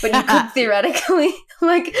 But you could theoretically,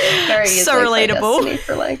 like, very easily so relatable. Play Destiny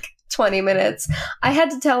for, like, 20 minutes. I had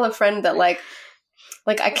to tell a friend that, like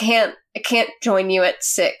I can't join you at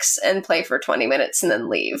 6 and play for 20 minutes and then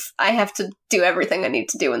leave. I have to do everything I need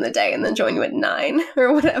to do in the day and then join you at 9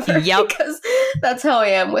 or whatever. Yep. Because that's how I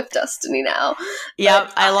am with Destiny now.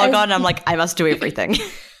 Yep. I log on and I'm like, I must do everything.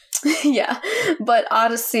 Yeah, but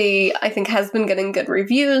Odyssey, I think, has been getting good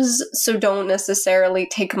reviews, so don't necessarily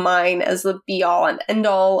take mine as the be-all and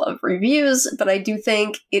end-all of reviews, but I do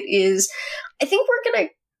think it is... I think we're going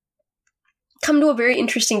to come to a very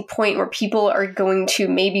interesting point where people are going to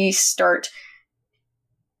maybe start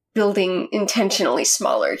building intentionally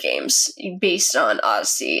smaller games based on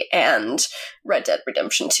Odyssey and Red Dead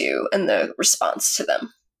Redemption 2 and the response to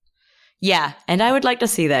them. Yeah, and I would like to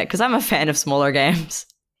see that, because I'm a fan of smaller games.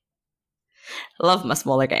 Love my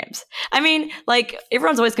smaller games. I mean, like,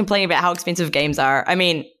 everyone's always complaining about how expensive games are. I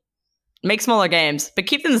mean, make smaller games, but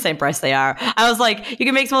keep them the same price they are. I was like, you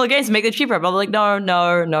can make smaller games and make them cheaper. But I'm like,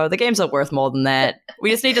 no, the games are worth more than that. We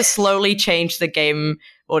just need to slowly change the game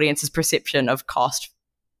audience's perception of cost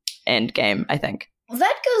and game, I think.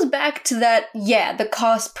 that goes back to that, the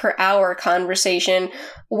cost per hour conversation,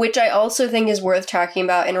 which I also think is worth talking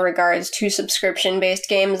about in regards to subscription-based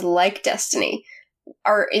games like Destiny.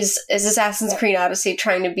 Is Assassin's Creed Odyssey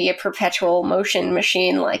trying to be a perpetual motion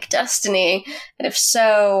machine like Destiny? And if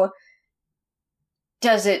so,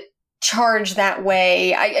 does it charge that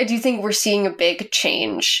way? I do think we're seeing a big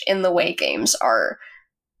change in the way games are.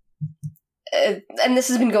 And this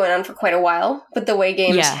has been going on for quite a while, but the way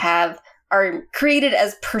games are created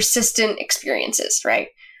as persistent experiences, right?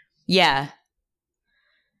 Yeah.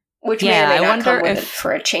 Which may or may not come with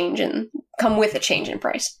a change in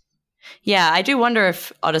price. Yeah, I do wonder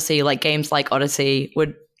if Odyssey, like games like Odyssey,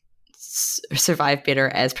 would survive better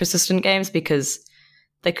as persistent games because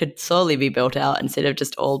they could slowly be built out instead of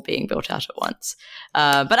just all being built out at once.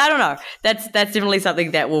 But I don't know. That's definitely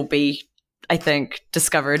something that will be, I think,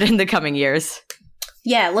 discovered in the coming years.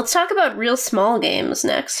 Yeah, let's talk about real small games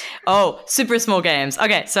next. Oh, super small games.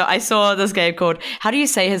 Okay, so I saw this game called, how do you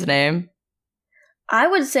say his name? I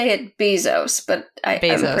would say it Bezos, but I'm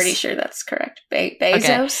pretty sure that's correct.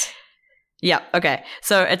 Bezos? Okay. Yeah, okay.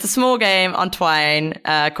 So it's a small game on Twine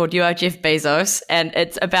called You Are Jeff Bezos, and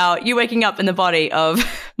it's about you waking up in the body of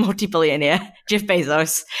multi-billionaire Jeff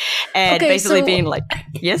Bezos and basically being like,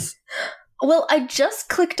 yes? Well, I just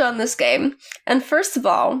clicked on this game, and first of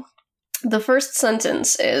all, the first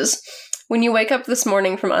sentence is, when you wake up this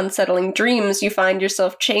morning from unsettling dreams, you find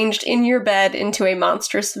yourself changed in your bed into a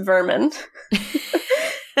monstrous vermin.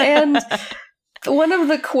 And one of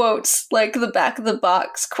the quotes, like the back of the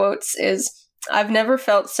box quotes, is, I've never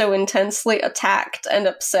felt so intensely attacked and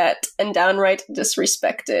upset and downright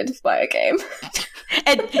disrespected by a game.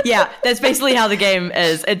 And yeah, that's basically how the game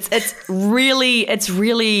is. It's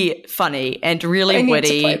really funny and really witty.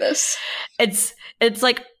 I need to play this. It's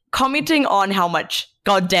like commenting on how much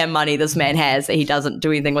goddamn money this man has that he doesn't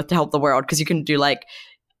do anything with to help the world, because you can do like,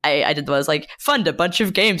 I did was like fund a bunch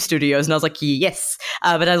of game studios, and I was like, yes.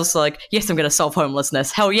 But I was also like, yes, I'm going to solve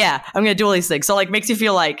homelessness. Hell yeah, I'm going to do all these things. So like, makes you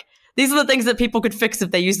feel like these are the things that people could fix if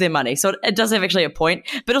they use their money. So it does have actually a point,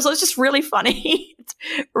 but also it's just really funny. It's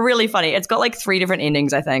really funny. It's got like 3 different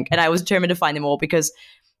endings, I think, and I was determined to find them all because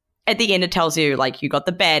at the end it tells you like you got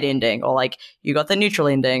the bad ending or like you got the neutral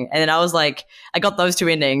ending, and then I was like, I got those 2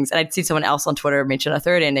 endings, and I'd see someone else on Twitter mention a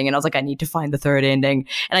 3rd ending, and I was like, I need to find the 3rd ending,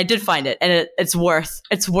 and I did find it, and it's worth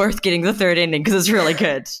getting the 3rd ending because it's really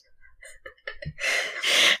good.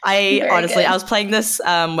 I was playing this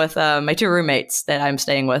with my 2 roommates that I'm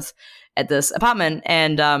staying with at this apartment,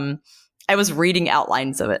 and I was reading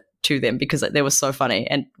outlines of it to them because they were so funny,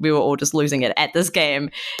 and we were all just losing it at this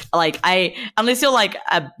game. Like, unless you're like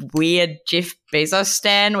a weird Jeff Bezos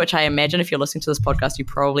stan, which I imagine if you're listening to this podcast you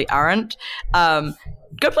probably aren't, go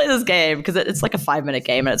play this game because it's like a 5-minute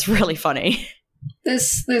game and it's really funny.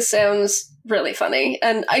 This sounds really funny,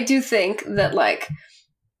 and I do think that like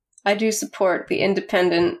I do support the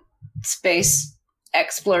independent space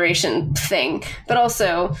exploration thing, but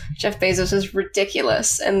also Jeff Bezos is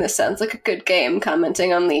ridiculous, and this sounds like a good game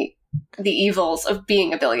commenting on the evils of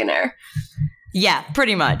being a billionaire. Yeah,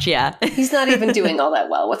 pretty much, yeah. He's not even doing all that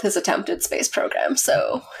well with his attempted space program,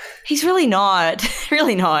 so... He's really not.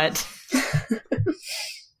 Really not.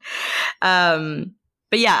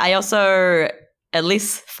 But yeah, I also... a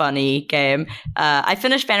less funny game. I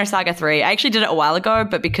finished Banner Saga 3. I actually did it a while ago,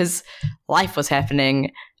 but because life was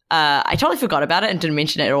happening, I totally forgot about it and didn't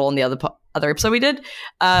mention it at all in the other episode we did.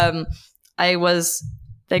 I was,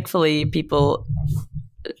 thankfully,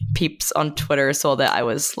 peeps on Twitter saw that I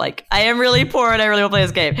was like, I am really poor and I really want to play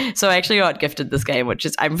this game. So I actually got gifted this game, which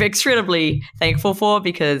is I'm extremely thankful for,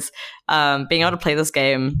 because being able to play this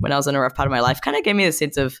game when I was in a rough part of my life kind of gave me a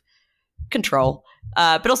sense of control.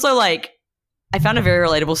 But also like, I found a very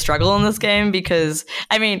relatable struggle in this game because,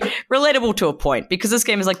 I mean, relatable to a point, because this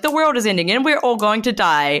game is like, the world is ending and we're all going to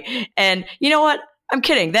die. And you know what? I'm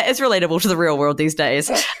kidding. That is relatable to the real world these days.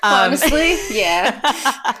 Honestly, yeah.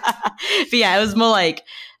 But yeah, it was more like,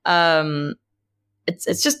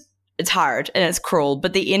 it's hard and it's cruel.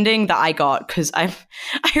 But the ending that I got, because I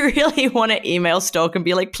really want to email Stoke and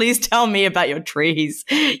be like, please tell me about your trees,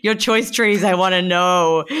 your choice trees. I want to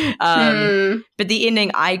know. But the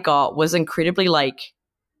ending I got was incredibly like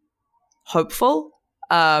hopeful,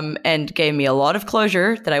 and gave me a lot of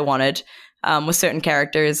closure that I wanted with certain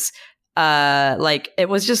characters. Like it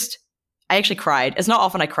was just, I actually cried. It's not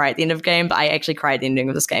often I cry at the end of a game, but I actually cried at the ending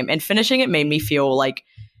of this game, and finishing it made me feel like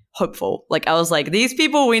hopeful. Like I was like, these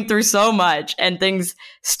people went through so much and things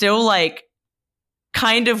still like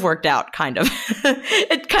kind of worked out, kind of.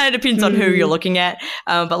 It kind of depends on who you're looking at,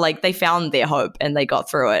 but like they found their hope and they got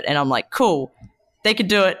through it, and I'm like, cool, they could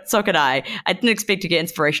do it, so could I. I didn't expect to get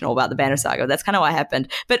inspirational about the Banner Saga. That's kind of what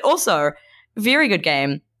happened. But also, very good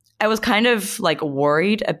game. I was kind of like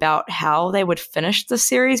worried about how they would finish the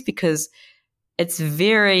series because it's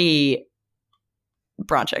very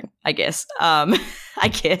branching, I guess.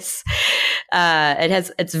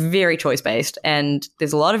 It's very choice based, and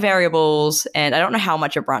there's a lot of variables, and I don't know how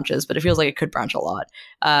much it branches, but it feels like it could branch a lot.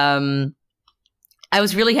 I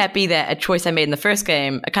was really happy that a choice I made in the first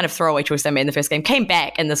game, a kind of throwaway choice I made in the first game, came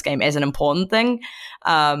back in this game as an important thing.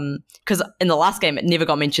 Because in the last game, it never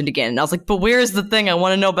got mentioned again. And I was like, but where is the thing? I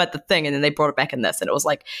want to know about the thing. And then they brought it back in this. And it was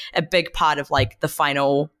like a big part of like the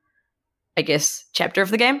final, I guess, chapter of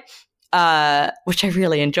the game, which I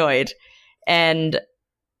really enjoyed. And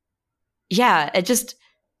yeah, it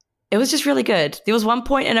was just really good. There was one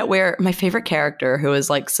point in it where my favorite character, who was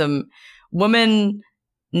like some woman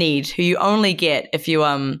need, who you only get if you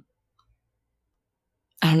I'm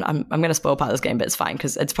going to spoil part of this game, but it's fine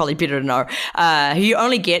because it's probably better to know. Who you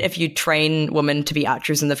only get if you train women to be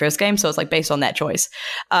archers in the first game, so it's like based on that choice.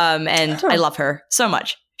 And I love her so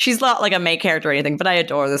much. She's not like a main character or anything, but I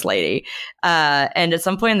adore this lady. And at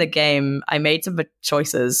some point in the game, I made some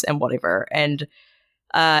choices and whatever, and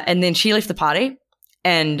then she left the party,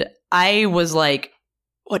 and I was like,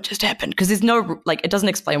 what just happened? Because there's no, like, it doesn't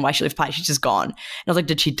explain why she left the party. She's just gone. And I was like,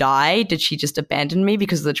 did she die? Did she just abandon me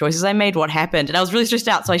because of the choices I made? What happened? And I was really stressed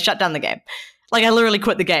out, so I shut down the game. Like, I literally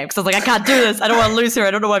quit the game because I was like, I can't do this. I don't want to lose her.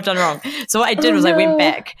 I don't know what I've done wrong. So what I did was I went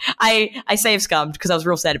back. I save scummed because I was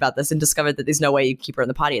real sad about this and discovered that there's no way you keep her in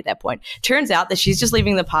the party at that point. Turns out that she's just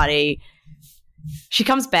leaving the party. She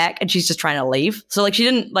comes back and she's just trying to leave. So like she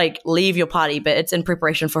didn't like leave your party, but it's in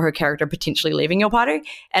preparation for her character potentially leaving your party.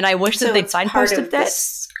 And I wish that they'd signposted that.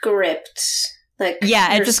 Script, like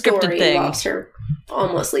yeah, it's a scripted thing. Lost her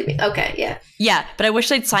almost leaving. Okay, yeah, yeah, but I wish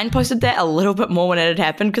they'd signposted that a little bit more when it had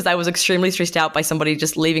happened because I was extremely stressed out by somebody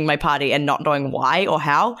just leaving my party and not knowing why or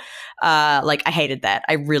how. Like I hated that.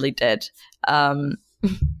 I really did. So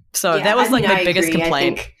yeah, that was like my biggest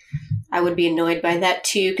complaint. I would be annoyed by that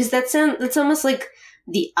too, because that's almost like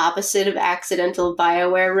the opposite of accidental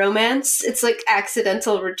BioWare romance. It's like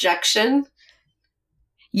accidental rejection.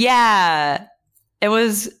 Yeah. It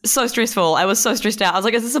was so stressful. I was so stressed out. I was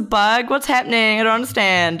like, is this a bug? What's happening? I don't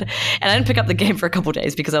understand. And I didn't pick up the game for a couple of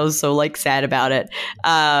days because I was so like sad about it.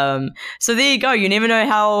 So there you go. You never know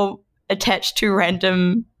how attached to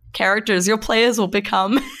random characters your players will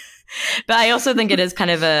become. But I also think it is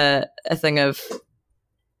kind of a thing of,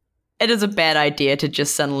 it is a bad idea to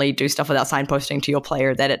just suddenly do stuff without signposting to your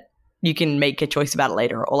player that you can make a choice about it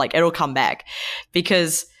later, or like it'll come back.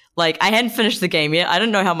 Because like I hadn't finished the game yet. I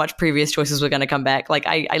didn't know how much previous choices were going to come back. Like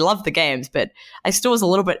I love the games, but I still was a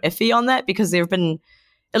little bit iffy on that because there have been,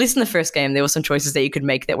 at least in the first game, there were some choices that you could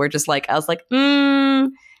make that were just like, I was like,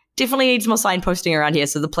 definitely needs more signposting around here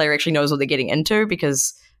so the player actually knows what they're getting into,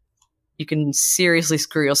 because you can seriously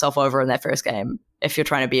screw yourself over in that first game if you're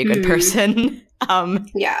trying to be a good person.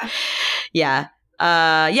 Yeah. But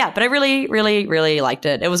I really, really, really liked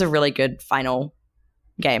it. It was a really good final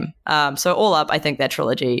game. So all up, I think that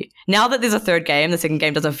trilogy, now that there's a third game, the second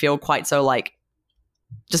game doesn't feel quite so like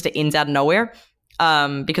just it ends out of nowhere,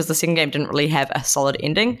 because the second game didn't really have a solid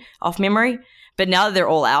ending off memory. But now that they're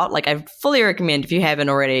all out, like I fully recommend, if you haven't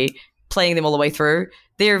already, playing them all the way through.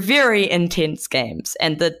 They're very intense games,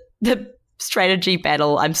 and the strategy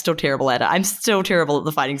battle, I'm still terrible at it. I'm still terrible at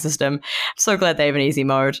the fighting system. I'm so glad they have an easy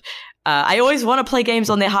mode. I always want to play games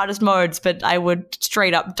on their hardest modes, but I would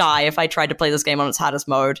straight up die if I tried to play this game on its hardest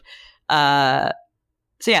mode. So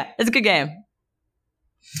yeah, it's a good game.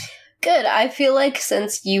 Good. I feel like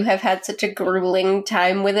since you have had such a grueling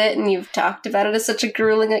time with it and you've talked about it as such a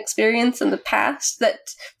grueling experience in the past, that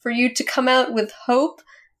for you to come out with hope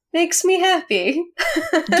makes me happy.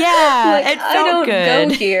 Yeah, like, it felt I don't good.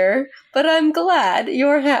 go here, but I'm glad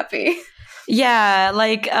you're happy. Yeah,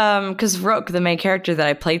 like, because Rook, the main character that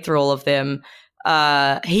I played through all of them,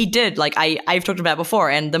 he did, like, I've talked about before,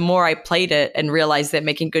 and the more I played it and realized that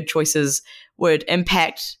making good choices would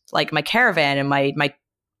impact, like, my caravan and my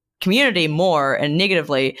community more and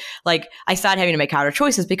negatively, like, I started having to make harder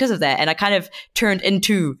choices because of that, and I kind of turned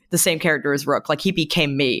into the same character as Rook. Like, he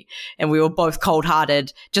became me, and we were both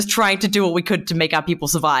cold-hearted, just trying to do what we could to make our people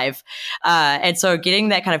survive. And so getting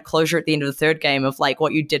that kind of closure at the end of the third game of, like,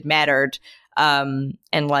 what you did mattered, and,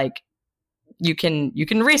 like, you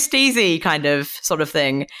can rest easy kind of sort of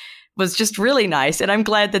thing was just really nice. And I'm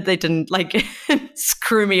glad that they didn't, like,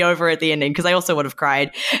 screw me over at the ending, because I also would have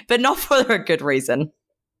cried, but not for a good reason.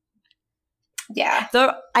 Yeah.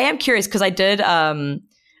 Though I am curious, because I did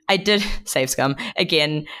save scum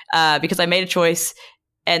again, because I made a choice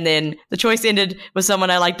And then the choice ended with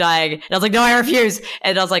someone I like dying. And I was like, no, I refuse.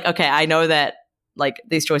 And I was like, okay, I know that like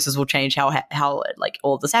these choices will change how like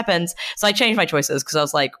all of this happens. So I changed my choices because I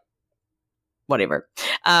was like, whatever.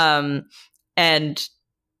 And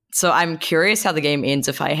so I'm curious how the game ends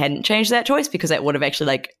if I hadn't changed that choice, because that would have actually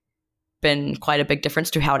like been quite a big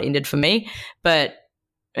difference to how it ended for me. But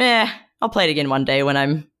I'll play it again one day when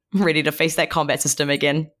I'm ready to face that combat system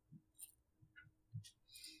again.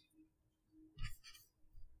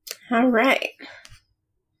 All right.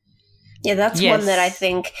 Yeah, that's one that I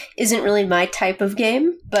think isn't really my type of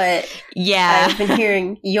game, but I've been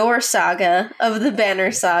hearing your saga of the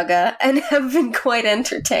Banner Saga and have been quite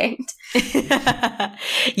entertained.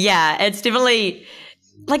 Yeah, it's definitely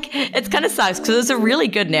like, it's kind of sucks because it's a really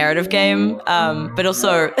good narrative game, but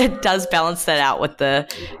also it does balance that out with the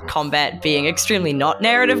combat being extremely not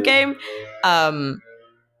narrative game. So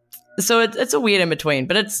it's a weird in between,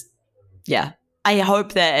 but I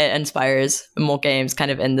hope that it inspires more games kind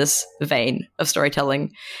of in this vein of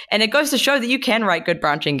storytelling. And it goes to show that you can write good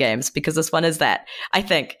branching games, because this one is that. I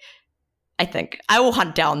think I will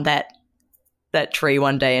hunt down that tree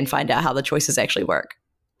one day and find out how the choices actually work,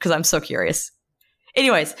 because I'm so curious.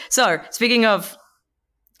 Anyways, so speaking of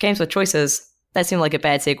games with choices, that seemed like a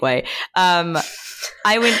bad segue.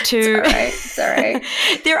 I went to... It's all right.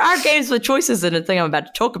 There are games with choices in the thing I'm about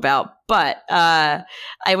to talk about, but I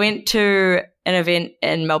went to an event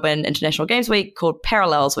in Melbourne International Games Week called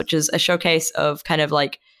Parallels, which is a showcase of kind of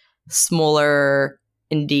like smaller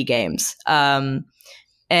indie games. And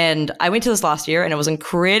I went to this last year, and it was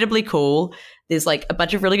incredibly cool. There's like a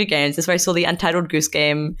bunch of really good games. This is where I saw the Untitled Goose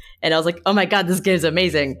Game, and I was like, oh my god, this game's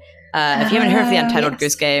amazing. If you haven't heard of the Untitled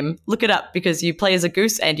Goose Game, look it up, because you play as a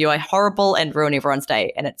goose and you are horrible and ruin everyone's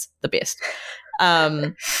day, and it's the best.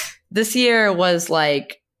 This year was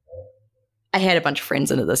like, I had a bunch of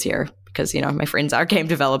friends in it this year because, you know, my friends are game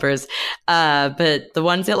developers. But the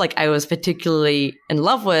ones that like I was particularly in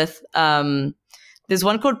love with, there's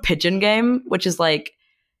one called Pigeon Game, which is like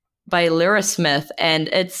by Lyra Smith, and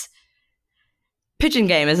it's Pigeon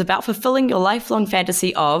Game is about fulfilling your lifelong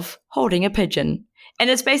fantasy of holding a pigeon. And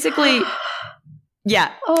it's basically,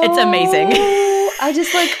 it's amazing. I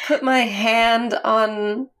just like put my hand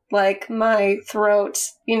on like my throat,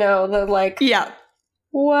 you know, the like. Yeah.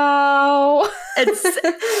 Wow. It's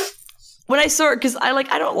when I saw it, because I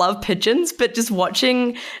don't love pigeons, but just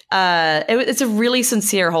watching, it's a really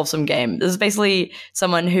sincere, wholesome game. This is basically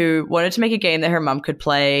someone who wanted to make a game that her mum could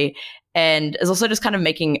play, and is also just kind of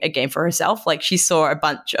making a game for herself. Like, she saw a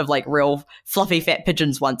bunch of like real fluffy fat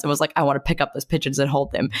pigeons once and was like, I want to pick up those pigeons and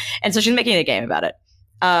hold them. And so she's making a game about it.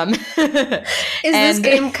 Is this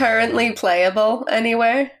game currently playable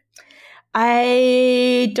anywhere?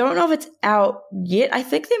 I don't know if it's out yet. I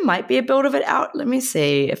think there might be a build of it out. Let me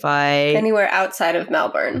see if anywhere outside of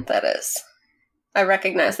Melbourne, that is. I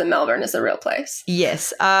recognize that Melbourne is a real place.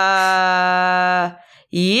 Yes.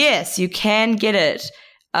 Yes, you can get it.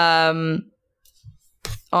 On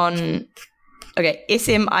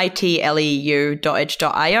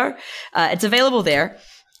smitleu.itch.io. It's available there.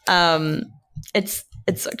 It's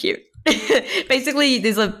so cute. Basically,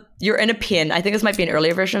 you're in a pen. I think this might be an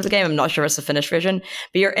earlier version of the game. I'm not sure it's the finished version,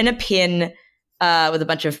 but you're in a pen with a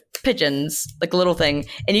bunch of pigeons, like a little thing,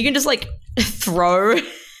 and you can just like throw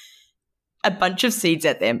a bunch of seeds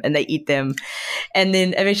at them, and they eat them, and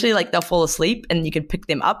then eventually like they'll fall asleep, and you can pick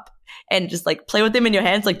them up and just like play with them in your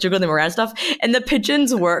hands, like jiggle them around and stuff. And the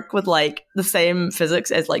pigeons work with like the same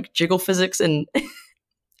physics as like jiggle physics and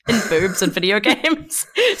in boobs and video games.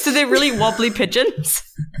 So they're really wobbly pigeons.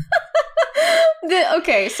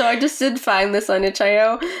 Okay, so I just did find this on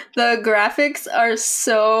itch.io. The graphics are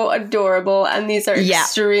so adorable, and these are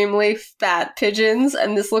extremely fat pigeons,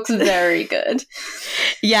 and this looks very good.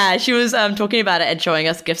 Yeah, she was talking about it and showing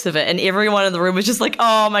us gifs of it, and everyone in the room was just like,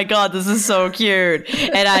 oh my god, this is so cute.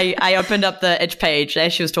 And I opened up the itch page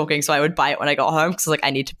as she was talking, so I would buy it when I got home, because like, I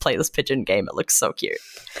need to play this pigeon game. It looks so cute.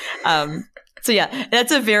 So yeah,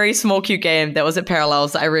 that's a very small, cute game that was at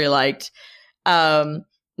Parallels that I really liked.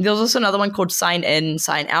 There was also another one called Sign In,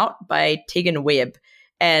 Sign Out by Tegan Webb.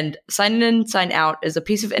 And Sign In, Sign Out is a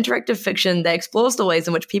piece of interactive fiction that explores the ways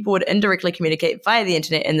in which people would indirectly communicate via the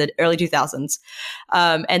internet in the early 2000s.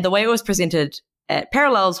 And the way it was presented at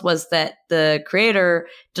Parallels was that the creator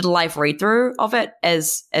did a live read-through of it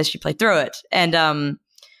as she played through it. And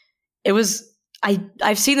it was...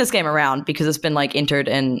 I've seen this game around because it's been like entered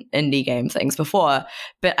in indie game things before,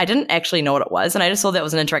 but I didn't actually know what it was. And I just saw that it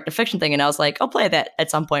was an interactive fiction thing, and I was like, I'll play that at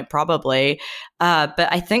some point probably. But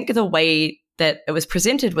I think the way that it was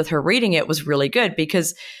presented with her reading it was really good,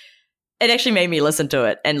 because it actually made me listen to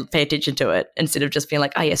it and pay attention to it instead of just being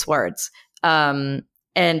like, oh yes, words.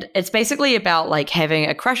 And it's basically about like having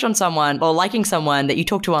a crush on someone or liking someone that you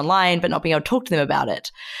talk to online, but not being able to talk to them about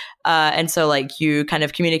it. And so like you kind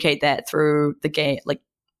of communicate that through the game, like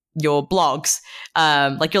your blogs,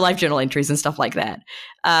 like your live journal entries and stuff like that.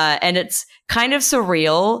 And it's kind of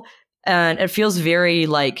surreal, and it feels very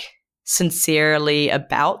like sincerely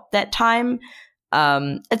about that time.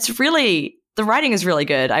 It's really, the writing is really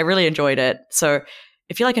good. I really enjoyed it. So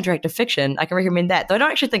if you like interactive fiction, I can recommend that. Though I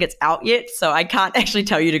don't actually think it's out yet, so I can't actually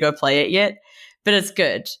tell you to go play it yet, but it's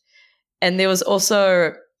good. And there was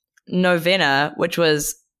also Novena, which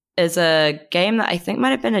is a game that I think might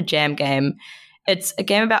have been a jam game. It's a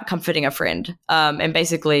game about comforting a friend. And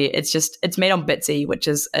basically it's made on Bitsy, which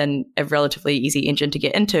is a relatively easy engine to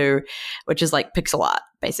get into, which is like pixel art,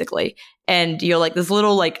 basically. And you're like this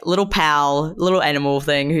little pal, little animal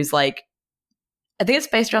thing who's like, I think it's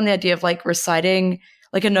based around the idea of like reciting,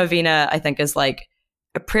 like a novena, I think, is like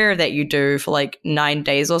a prayer that you do for like 9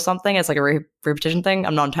 days or something. It's like a repetition thing.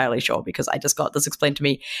 I'm not entirely sure because I just got this explained to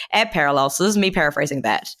me at Parallel. So this is me paraphrasing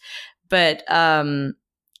that. But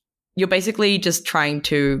you're basically just trying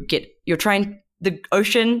to the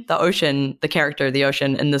character, the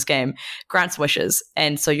ocean in this game grants wishes.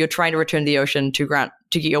 And so you're trying to return the ocean to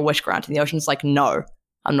get your wish granted. And the ocean's like, no,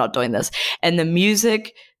 I'm not doing this. And the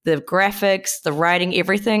music, the graphics, the writing,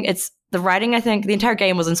 everything, I think the entire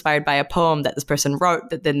game was inspired by a poem that this person wrote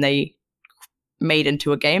that then they made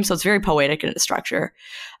into a game. So it's very poetic in its structure.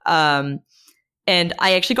 And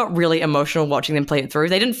I actually got really emotional watching them play it through.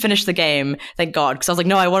 They didn't finish the game, thank God, because I was like,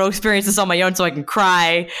 no, I want to experience this on my own so I can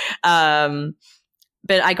cry. But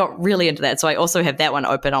I got really into that. So I also have that one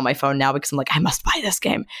open on my phone now because I'm like, I must buy this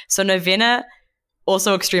game. So Novena,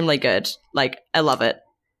 also extremely good. Like, I love it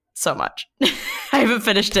so much. I haven't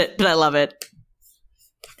finished it, but I love it.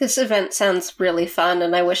 This event sounds really fun,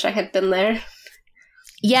 and I wish I had been there.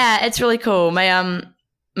 Yeah, it's really cool. My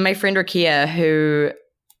friend Rakia, who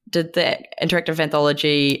did the interactive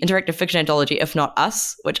fiction anthology, If Not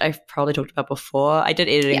Us, which I've probably talked about before. I did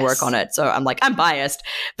editing work on it, so I'm like, I'm biased,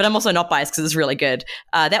 but I'm also not biased because it's really good.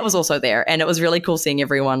 That was also there, and it was really cool seeing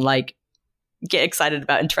everyone like get excited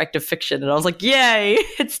about interactive fiction, and I was like, yay!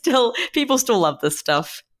 People still love this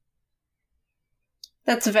stuff.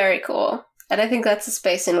 That's very cool. And I think that's a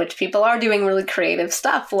space in which people are doing really creative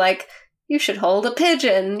stuff, like you should hold a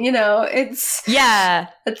pigeon, it's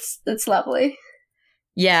lovely.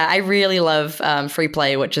 Yeah, I really love Free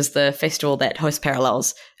Play, which is the festival that hosts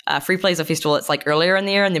Parallels. Free Play is a festival that's like earlier in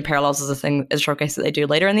the year, and then Parallels is a showcase that they do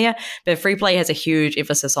later in the year. But Free Play has a huge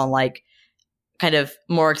emphasis on like kind of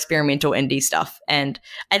more experimental indie stuff. And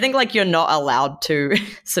I think like you're not allowed to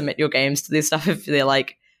submit your games to this stuff if they're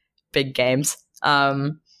like big games.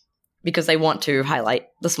 Because they want to highlight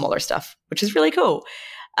the smaller stuff, which is really cool.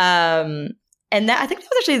 And that, I think that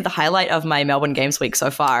was actually the highlight of my Melbourne Games Week so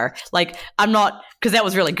far. Like, because that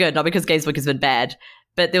was really good, not because Games Week has been bad,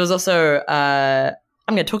 but there was also, I'm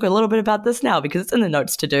going to talk a little bit about this now because it's in the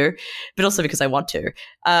notes to do, but also because I want to.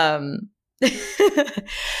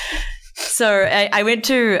 So I went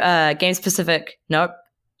to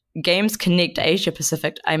Games Connect Asia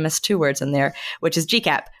Pacific. I missed 2 words in there, which is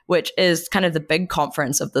GCAP, which is kind of the big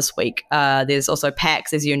conference of this week. There's also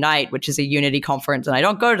PAX, there's Unite, which is a Unity conference, and I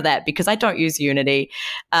don't go to that because I don't use Unity.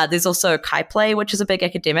 There's also KaiPlay, which is a big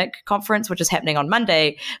academic conference, which is happening on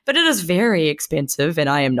Monday, but it is very expensive, and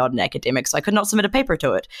I am not an academic, so I could not submit a paper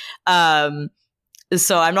to it.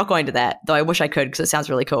 So I'm not going to that, though I wish I could because it sounds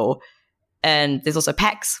really cool. And there's also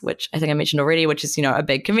PAX, which I think I mentioned already, which is, a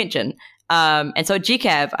big convention. And so at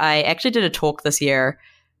GCAP, I actually did a talk this year,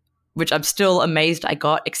 which I'm still amazed I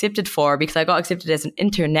got accepted for because I got accepted as an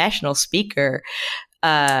international speaker.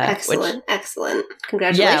 Excellent.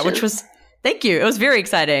 Congratulations. Yeah, thank you. It was very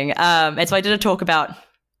exciting. And so I did a talk about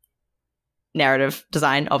narrative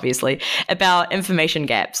design, obviously, about information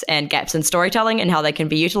gaps and gaps in storytelling and how they can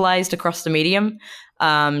be utilized across the medium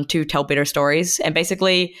to tell better stories. And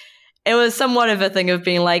basically, it was somewhat of a thing of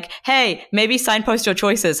being like, hey, maybe signpost your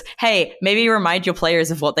choices. Hey, maybe remind your players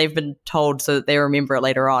of what they've been told so that they remember it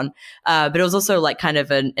later on. But it was also like kind of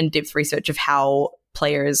an in-depth research of how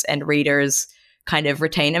players and readers kind of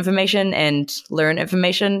retain information and learn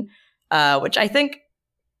information, which I think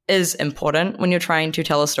is important when you're trying to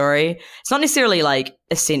tell a story. It's not necessarily like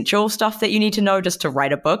essential stuff that you need to know just to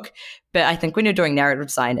write a book, but I think when you're doing narrative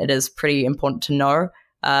design, it is pretty important to know.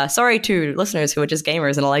 Sorry to listeners who are just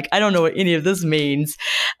gamers and are like, I don't know what any of this means.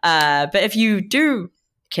 But if you do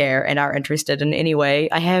care and are interested in any way,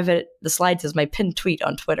 I have the slides as my pinned tweet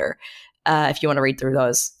on Twitter if you want to read through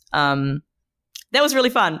those. That was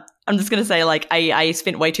really fun. I'm just going to say, like, I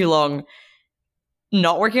spent way too long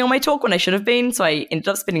not working on my talk when I should have been. So I ended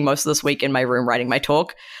up spending most of this week in my room writing my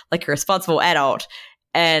talk like a responsible adult.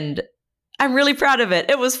 And I'm really proud of it.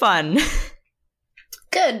 It was fun.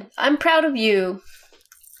 Good. I'm proud of you.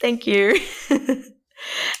 Thank you.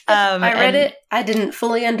 I read it. I didn't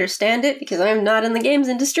fully understand it because I'm not in the games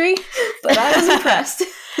industry, but I was impressed.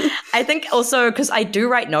 I think also because I do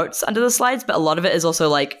write notes under the slides, but a lot of it is also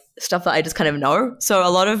like stuff that I just kind of know. So a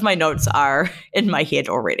lot of my notes are in my head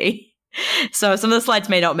already. So some of the slides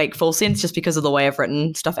may not make full sense just because of the way I've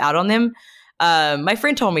written stuff out on them. My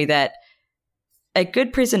friend told me that a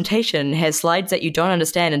good presentation has slides that you don't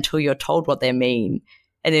understand until you're told what they mean.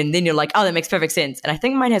 And then you're like, oh, that makes perfect sense. And I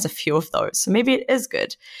think mine has a few of those. So maybe it is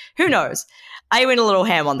good. Who knows? I went a little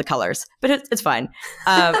ham on the colors, but it's fine.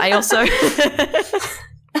 I also...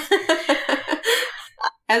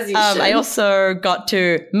 As you should. I also got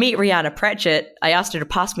to meet Rhianna Pratchett. I asked her to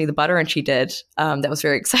pass me the butter, and she did. That was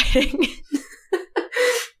very exciting.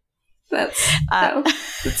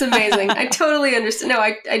 That's amazing. I totally understand. No,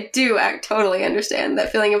 I do totally understand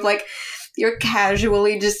that feeling of like you're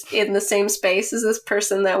casually just in the same space as this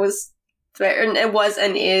person that was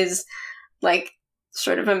and is like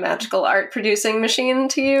sort of a magical art producing machine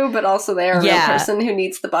to you, but also they're a real person who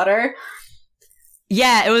needs the butter.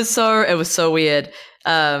 Yeah, it was so weird.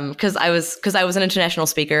 Because I was an international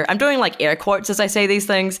speaker. I'm doing like air quotes as I say these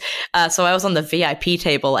things. So I was on the VIP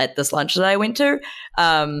table at this lunch that I went to.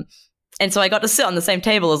 And so I got to sit on the same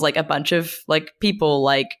table as like a bunch of like people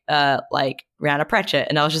like Rhianna Pratchett.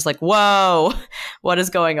 And I was just like, whoa, what is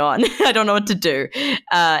going on? I don't know what to do.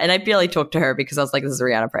 And I barely talked to her because I was like, this is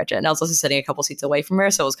Rhianna Pratchett. And I was also sitting a couple seats away from her.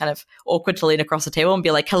 So it was kind of awkward to lean across the table and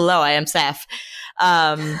be like, hello, I am Saf.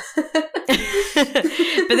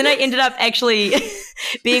 But then I ended up actually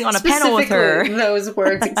being on a panel with her. Those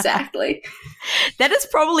words exactly. That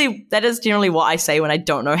is generally what I say when I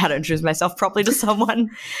don't know how to introduce myself properly to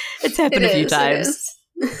someone. It's happened a few times.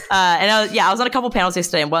 And I was on a couple panels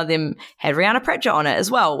yesterday, and one of them had Rhianna Pratchett on it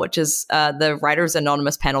as well, which is the Writers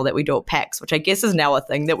Anonymous panel that we do at PAX, which I guess is now a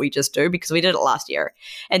thing that we just do because we did it last year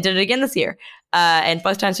and did it again this year. And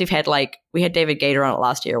both times we had David Gator on it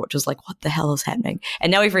last year, which was like, what the hell is happening? And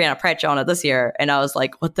now we've Rhianna Pratchett on it this year, and I was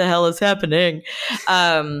like, what the hell is happening?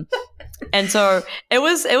 And so it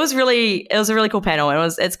was a really cool panel,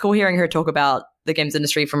 and it's cool hearing her talk about the games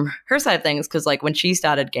industry from her side of things, because like when she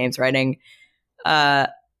started games writing,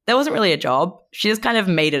 that wasn't really a job. She just kind of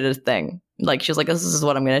made it a thing. Like she was like, this is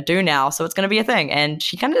what I'm going to do now, so it's going to be a thing, and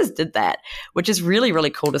she kind of just did that, which is really, really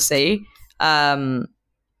cool to see.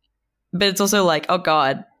 But it's also like, oh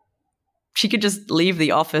God, she could just leave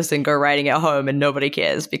the office and go writing at home and nobody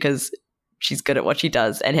cares because she's good at what she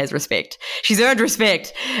does and has respect. She's earned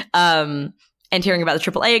respect. And hearing about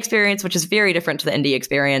the AAA experience, which is very different to the indie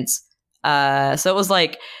experience. So it was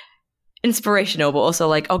like inspirational, but also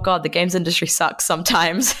like, oh God, the games industry sucks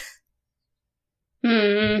sometimes.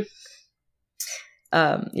 Yeah.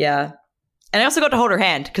 And I also got to hold her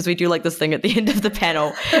hand because we do like this thing at the end of the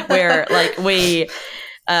panel where like we...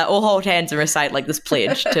 all hold hands and recite like this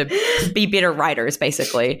pledge to be better writers,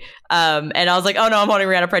 basically. And I was like, oh no, I'm holding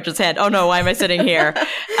Rhianna Pratchett's hand. Oh no, why am I sitting here?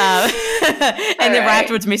 And then right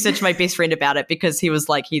afterwards messaged my best friend about it because he was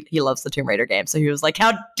like, he loves the Tomb Raider game. So he was like,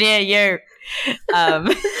 how dare you? I'm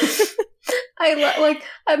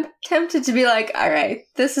tempted to be like, all right,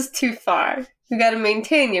 this is too far. You got to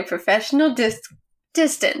maintain your professional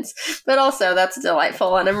distance. But also, that's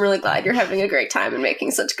delightful, and I'm really glad you're having a great time and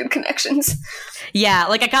making such good connections. Yeah,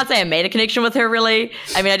 like I can't say I made a connection with her, really.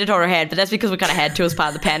 I mean, I did hold her hand, but that's because we kind of had to as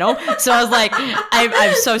part of the panel. So I was like,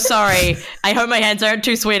 I'm so sorry. I hope my hands aren't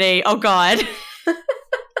too sweaty. Oh, God.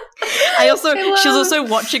 She was also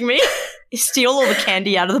watching me steal all the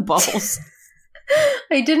candy out of the bowls.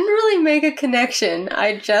 I didn't really make a connection.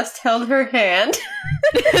 I just held her hand.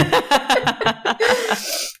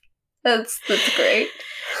 That's great.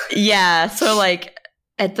 Yeah, so like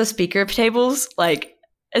at the speaker tables, like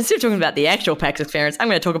instead of talking about the actual PAX experience, I'm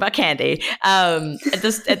going to talk about candy. At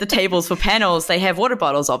the tables for panels, they have water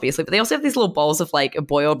bottles, obviously, but they also have these little bowls of like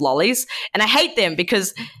boiled lollies, and I hate them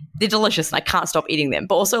because they're delicious and I can't stop eating them.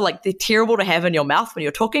 But also, like, they're terrible to have in your mouth when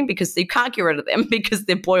you're talking because you can't get rid of them because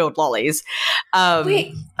they're boiled lollies.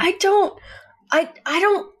 Wait, I don't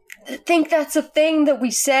think that's a thing that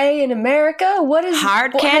we say in America. What is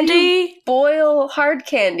hard candy? Boil hard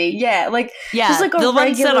candy? Yeah, like just like the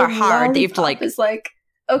ones that are hard that you have to like. Is like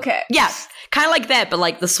okay, yeah, kind of like that, but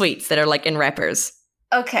like the sweets that are like in wrappers.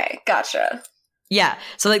 Okay, gotcha. Yeah,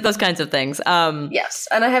 so like those kinds of things. Yes,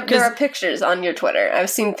 and there are pictures on your Twitter.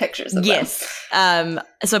 I've seen pictures of them. Yes.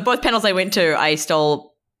 So both panels I went to, I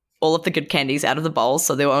stole all of the good candies out of the bowl,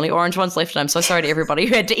 so there were only orange ones left, and I'm so sorry to everybody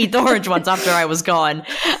who had to eat the orange ones after I was gone.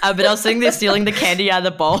 But I was sitting there stealing the candy out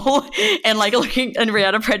of the bowl and like looking, and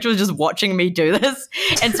Rihanna Pratchett was just watching me do this.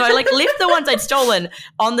 And so I like left the ones I'd stolen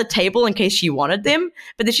on the table in case she wanted them,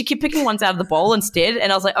 but then she kept picking ones out of the bowl instead,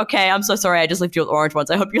 and I was like, okay, I'm so sorry, I just left you with orange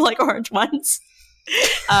ones. I hope you like orange ones.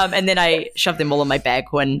 And then I shoved them all in my bag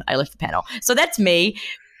when I left the panel. So that's me.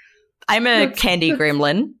 I'm a candy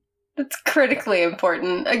gremlin. It's critically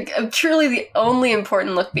important. Truly the only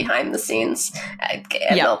important look behind the scenes at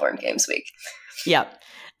Melbourne Games Week. Yep.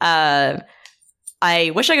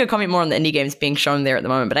 I wish I could comment more on the indie games being shown there at the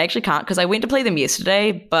moment, but I actually can't because I went to play them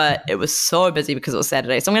yesterday, but it was so busy because it was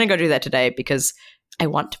Saturday. So I'm going to go do that today because I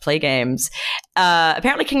want to play games.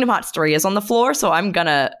 Apparently Kingdom Hearts 3 is on the floor, so I'm going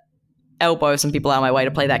to elbow some people out of my way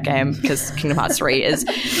to play that game because Kingdom Hearts 3 is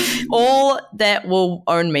all that will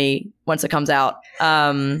own me once it comes out.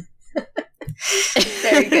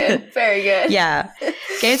 Very good. Very good. Yeah.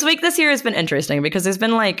 Games Week this year has been interesting because there's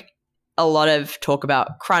been like a lot of talk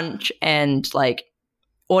about crunch and like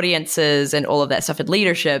audiences and all of that stuff and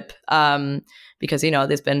leadership because, you know,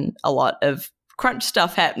 there's been a lot of crunch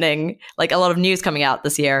stuff happening, like a lot of news coming out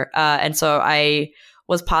this year. And so I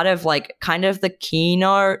was part of like kind of the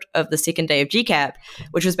keynote of the second day of GCAP,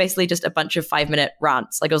 which was basically just a bunch of 5-minute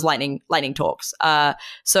rants. Like it was lightning talks.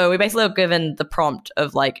 So we basically were given the prompt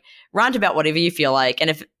of like rant about whatever you feel like. And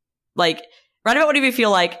if like rant about whatever you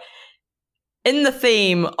feel like in the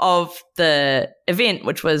theme of the event,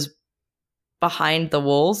 which was behind the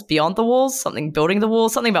walls, beyond the walls, something building the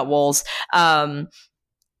walls, something about walls. And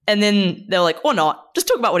then they were like, or not, just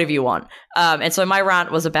talk about whatever you want. And so my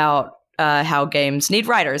rant was about how games need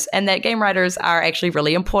writers and that game writers are actually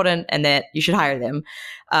really important and that you should hire them.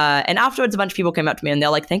 And afterwards, a bunch of people came up to me and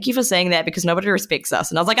they're like, thank you for saying that because nobody respects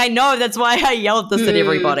us. And I was like, I know, that's why I yelled this at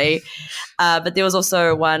everybody. But there was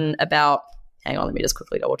also one about, hang on, let me just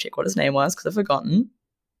quickly double check what his name was because I've forgotten.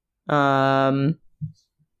 Where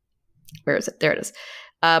is it? There it is.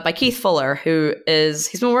 By Keith Fuller,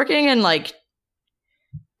 he's been working in like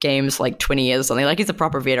games like 20 years or something. Like he's a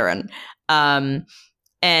proper veteran.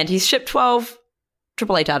 And he's shipped 12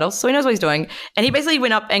 AAA titles, so he knows what he's doing. And he basically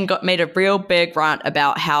went up and made a real big rant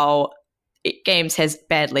about how games has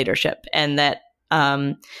bad leadership and that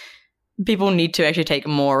people need to actually take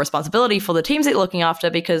more responsibility for the teams they're looking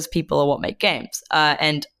after because people are what make games.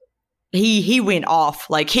 And he went off.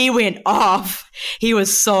 Like, he went off. He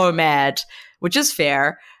was so mad, which is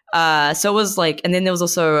fair. So it was like, and then there was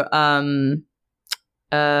also,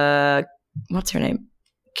 what's her name?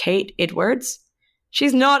 Kate Edwards?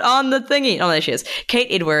 She's not on the thingy. Oh, there she is. Kate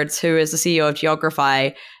Edwards, who is the CEO of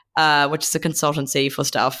Geogrify, which is a consultancy for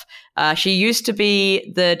stuff. She used to be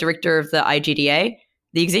the director of the IGDA,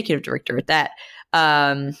 the executive director at that.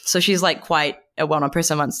 So she's like quite a well-known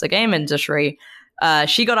person amongst the game industry.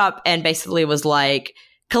 She got up and basically was like,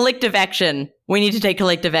 collective action. We need to take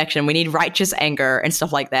collective action. We need righteous anger and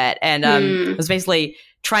stuff like that. And was basically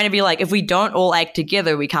trying to be like, if we don't all act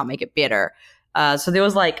together, we can't make it better. So there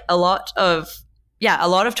was like a lot of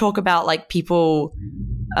talk about like people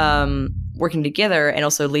working together and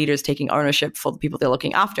also leaders taking ownership for the people they're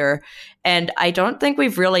looking after. And I don't think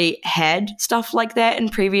we've really had stuff like that in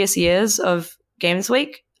previous years of Games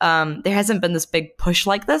Week. There hasn't been this big push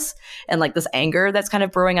like this and like this anger that's kind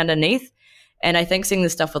of brewing underneath. And I think seeing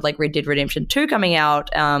this stuff with like Red Dead Redemption 2 coming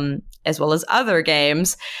out, as well as other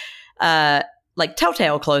games, like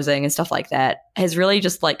Telltale closing and stuff like that, has really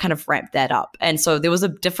just like kind of ramped that up. And so there was a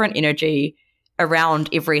different energy around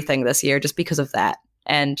everything this year just because of that.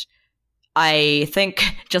 And I think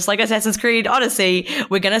just like Assassin's Creed Odyssey,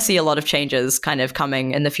 we're going to see a lot of changes kind of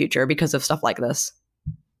coming in the future because of stuff like this.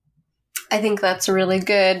 I think that's really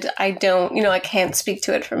good. I can't speak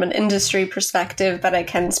to it from an industry perspective, but I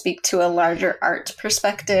can speak to a larger art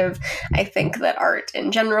perspective. I think that art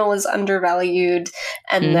in general is undervalued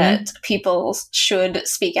and that people should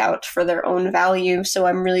speak out for their own value. So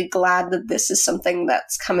I'm really glad that this is something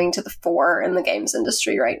that's coming to the fore in the games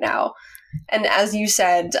industry right now. And as you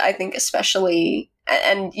said, I think especially,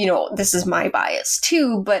 and this is my bias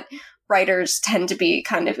too, but writers tend to be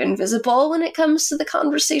kind of invisible when it comes to the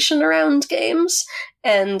conversation around games.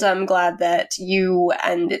 And I'm glad that you,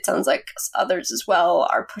 and it sounds like others as well,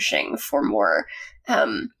 are pushing for more,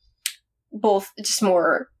 both just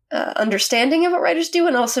more understanding of what writers do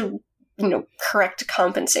and also, correct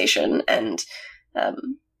compensation and,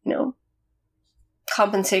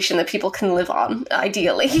 compensation that people can live on,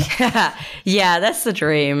 ideally. Yeah, that's the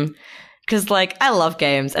dream. Because, like, I love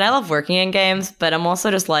games and I love working in games, but I'm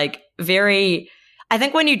also just, like, I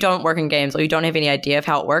think when you don't work in games or you don't have any idea of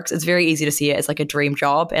how it works, it's very easy to see it as like a dream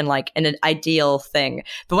job and like an ideal thing.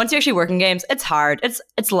 But once you actually work in games, it's hard.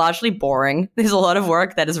 It's largely boring. There's a lot of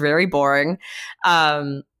work that is very boring.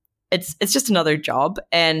 It's just another job,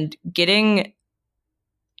 and getting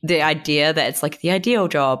the idea that it's like the ideal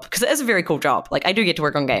job, because it is a very cool job. Like I do get to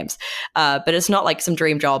work on games, but it's not like some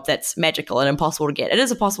dream job that's magical and impossible to get. It is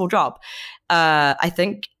a possible job. I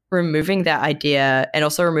think removing that idea, and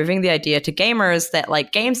also removing the idea to gamers that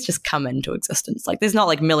like games just come into existence. Like there's not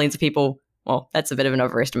like millions of people. Well, that's a bit of an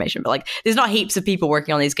overestimation, but like there's not heaps of people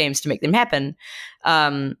working on these games to make them happen.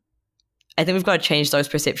 I think we've got to change those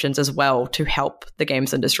perceptions as well to help the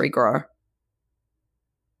games industry grow.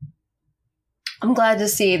 I'm glad to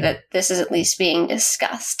see that this is at least being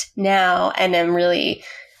discussed now, and I'm really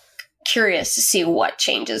curious to see what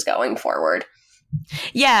changes going forward.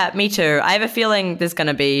 Yeah, me too. I have a feeling there's going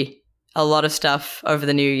to be a lot of stuff over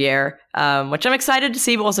the new year, which I'm excited to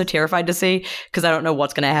see, but also terrified to see because I don't know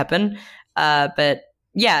what's going to happen. But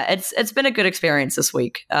yeah, it's been a good experience this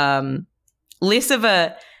week. Less of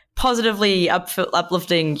a positively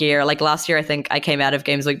uplifting year. Like last year, I think I came out of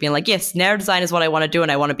Games Week being like, yes, narrative design is what I want to do,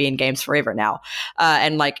 and I want to be in games forever now.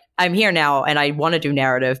 And like I'm here now, and I want to do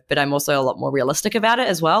narrative, but I'm also a lot more realistic about it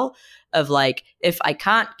as well. Of like, if I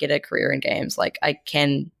can't get a career in games, like I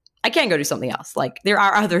can go do something else. Like there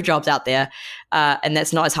are other jobs out there, and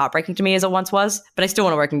that's not as heartbreaking to me as it once was. But I still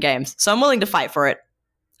want to work in games, so I'm willing to fight for it.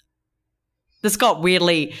 This got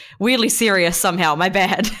weirdly serious somehow. My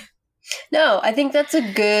bad. No, I think that's a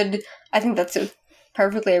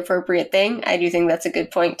perfectly appropriate thing. I do think that's a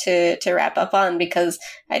good point to wrap up on, because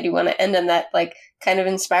I do want to end on that like kind of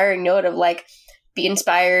inspiring note of like, be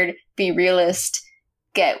inspired, be realist,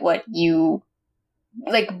 get what you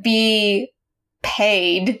like, be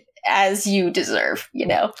paid as you deserve, you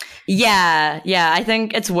know? Yeah. I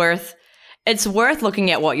think it's worth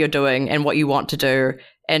looking at what you're doing and what you want to do,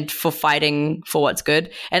 and for fighting for what's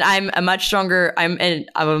good. And I'm a much stronger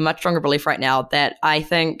belief right now that I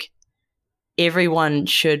think everyone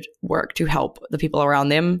should work to help the people around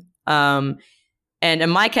them. And in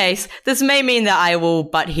my case, this may mean that I will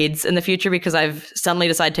butt heads in the future, because I've suddenly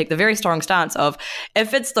decided to take the very strong stance of,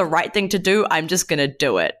 if it's the right thing to do, I'm just going to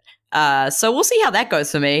do it. So we'll see how that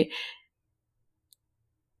goes for me.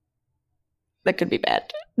 That could be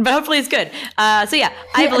bad, but hopefully it's good. So yeah,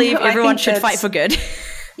 I believe everyone should fight for good.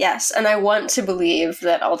 Yes, and I want to believe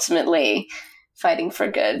that ultimately fighting for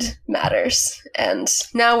good matters. And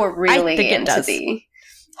now we're really into the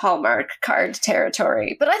Hallmark card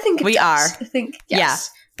territory. But I think we are. I think, yes.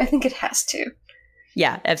 Yeah. I think it has to.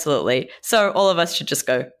 Yeah, absolutely. So all of us should just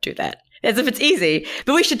go do that. As if it's easy,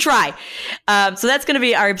 but we should try. So that's going to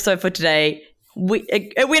be our episode for today. We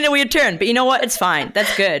had a turn, but you know what? It's fine.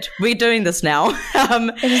 That's good. We're doing this now.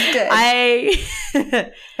 It's good.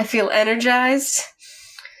 I feel energized.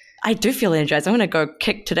 I do feel energized. I'm going to go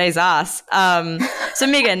kick today's ass. So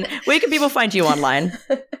Megan, where can people find you online?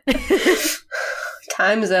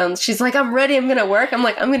 Time zones. She's like, I'm ready. I'm going to work. I'm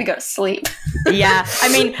like, I'm going to go to sleep. Yeah. I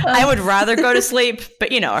mean, I would rather go to sleep,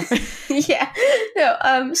 but you know. Yeah.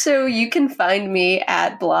 No. So you can find me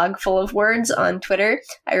at Blog Full of Words on Twitter.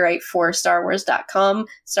 I write for StarWars.com,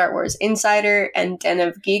 Star Wars Insider, and Den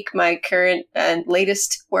of Geek. My current and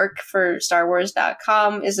latest work for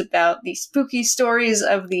StarWars.com is about the spooky stories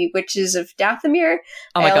of the Witches of Dathomir.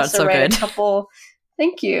 Oh my God, so good.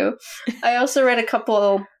 Thank you. I also read a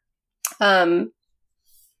couple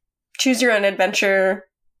Choose Your Own Adventure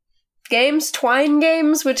games, Twine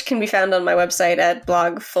games, which can be found on my website at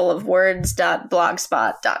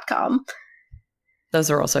blogfullofwords.blogspot.com. Those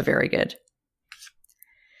are also very good.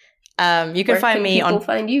 You can find me on...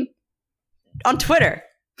 find you? On Twitter,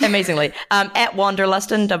 amazingly. At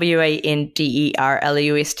Wanderlustin,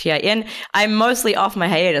 WANDERLUSTIN. I'm mostly off my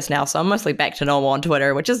hiatus now, so I'm mostly back to normal on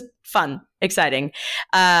Twitter, which is fun. Exciting.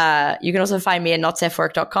 You can also find me at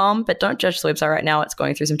notsafework.com, but don't judge the website right now. It's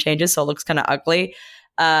going through some changes, so it looks kind of ugly.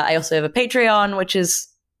 I also have a Patreon, which is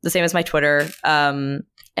the same as my Twitter.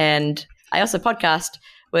 And I also podcast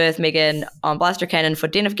with Megan on Blaster Cannon for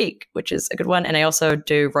Den of Geek, which is a good one. And I also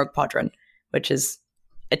do Rogue Podron, which is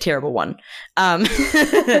a terrible one.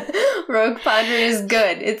 Rogue Podron is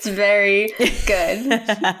good. It's very good.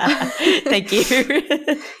 Thank you.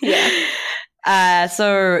 Yeah.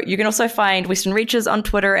 So you can also find Western Reaches on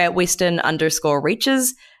Twitter at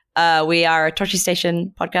Western_Reaches. We are a Toshi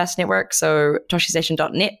Station podcast network, so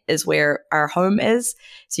toshistation.net is where our home is,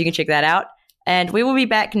 so you can check that out. And we will be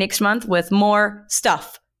back next month with more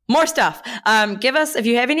stuff. Give us, if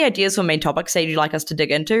you have any ideas for main topics that you'd like us to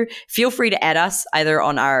dig into, feel free to add us either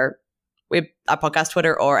on our podcast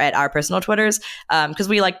Twitter or at our personal Twitters, because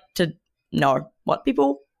we like to know what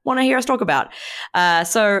people want to hear us talk about.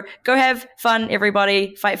 So go have fun,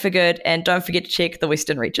 everybody. Fight for good, and don't forget to check the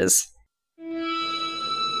Western Reaches.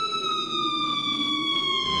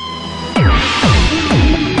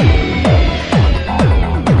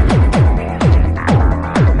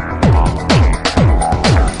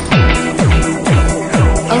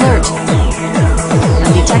 Alert!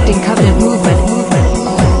 I'm detecting Covenant movement.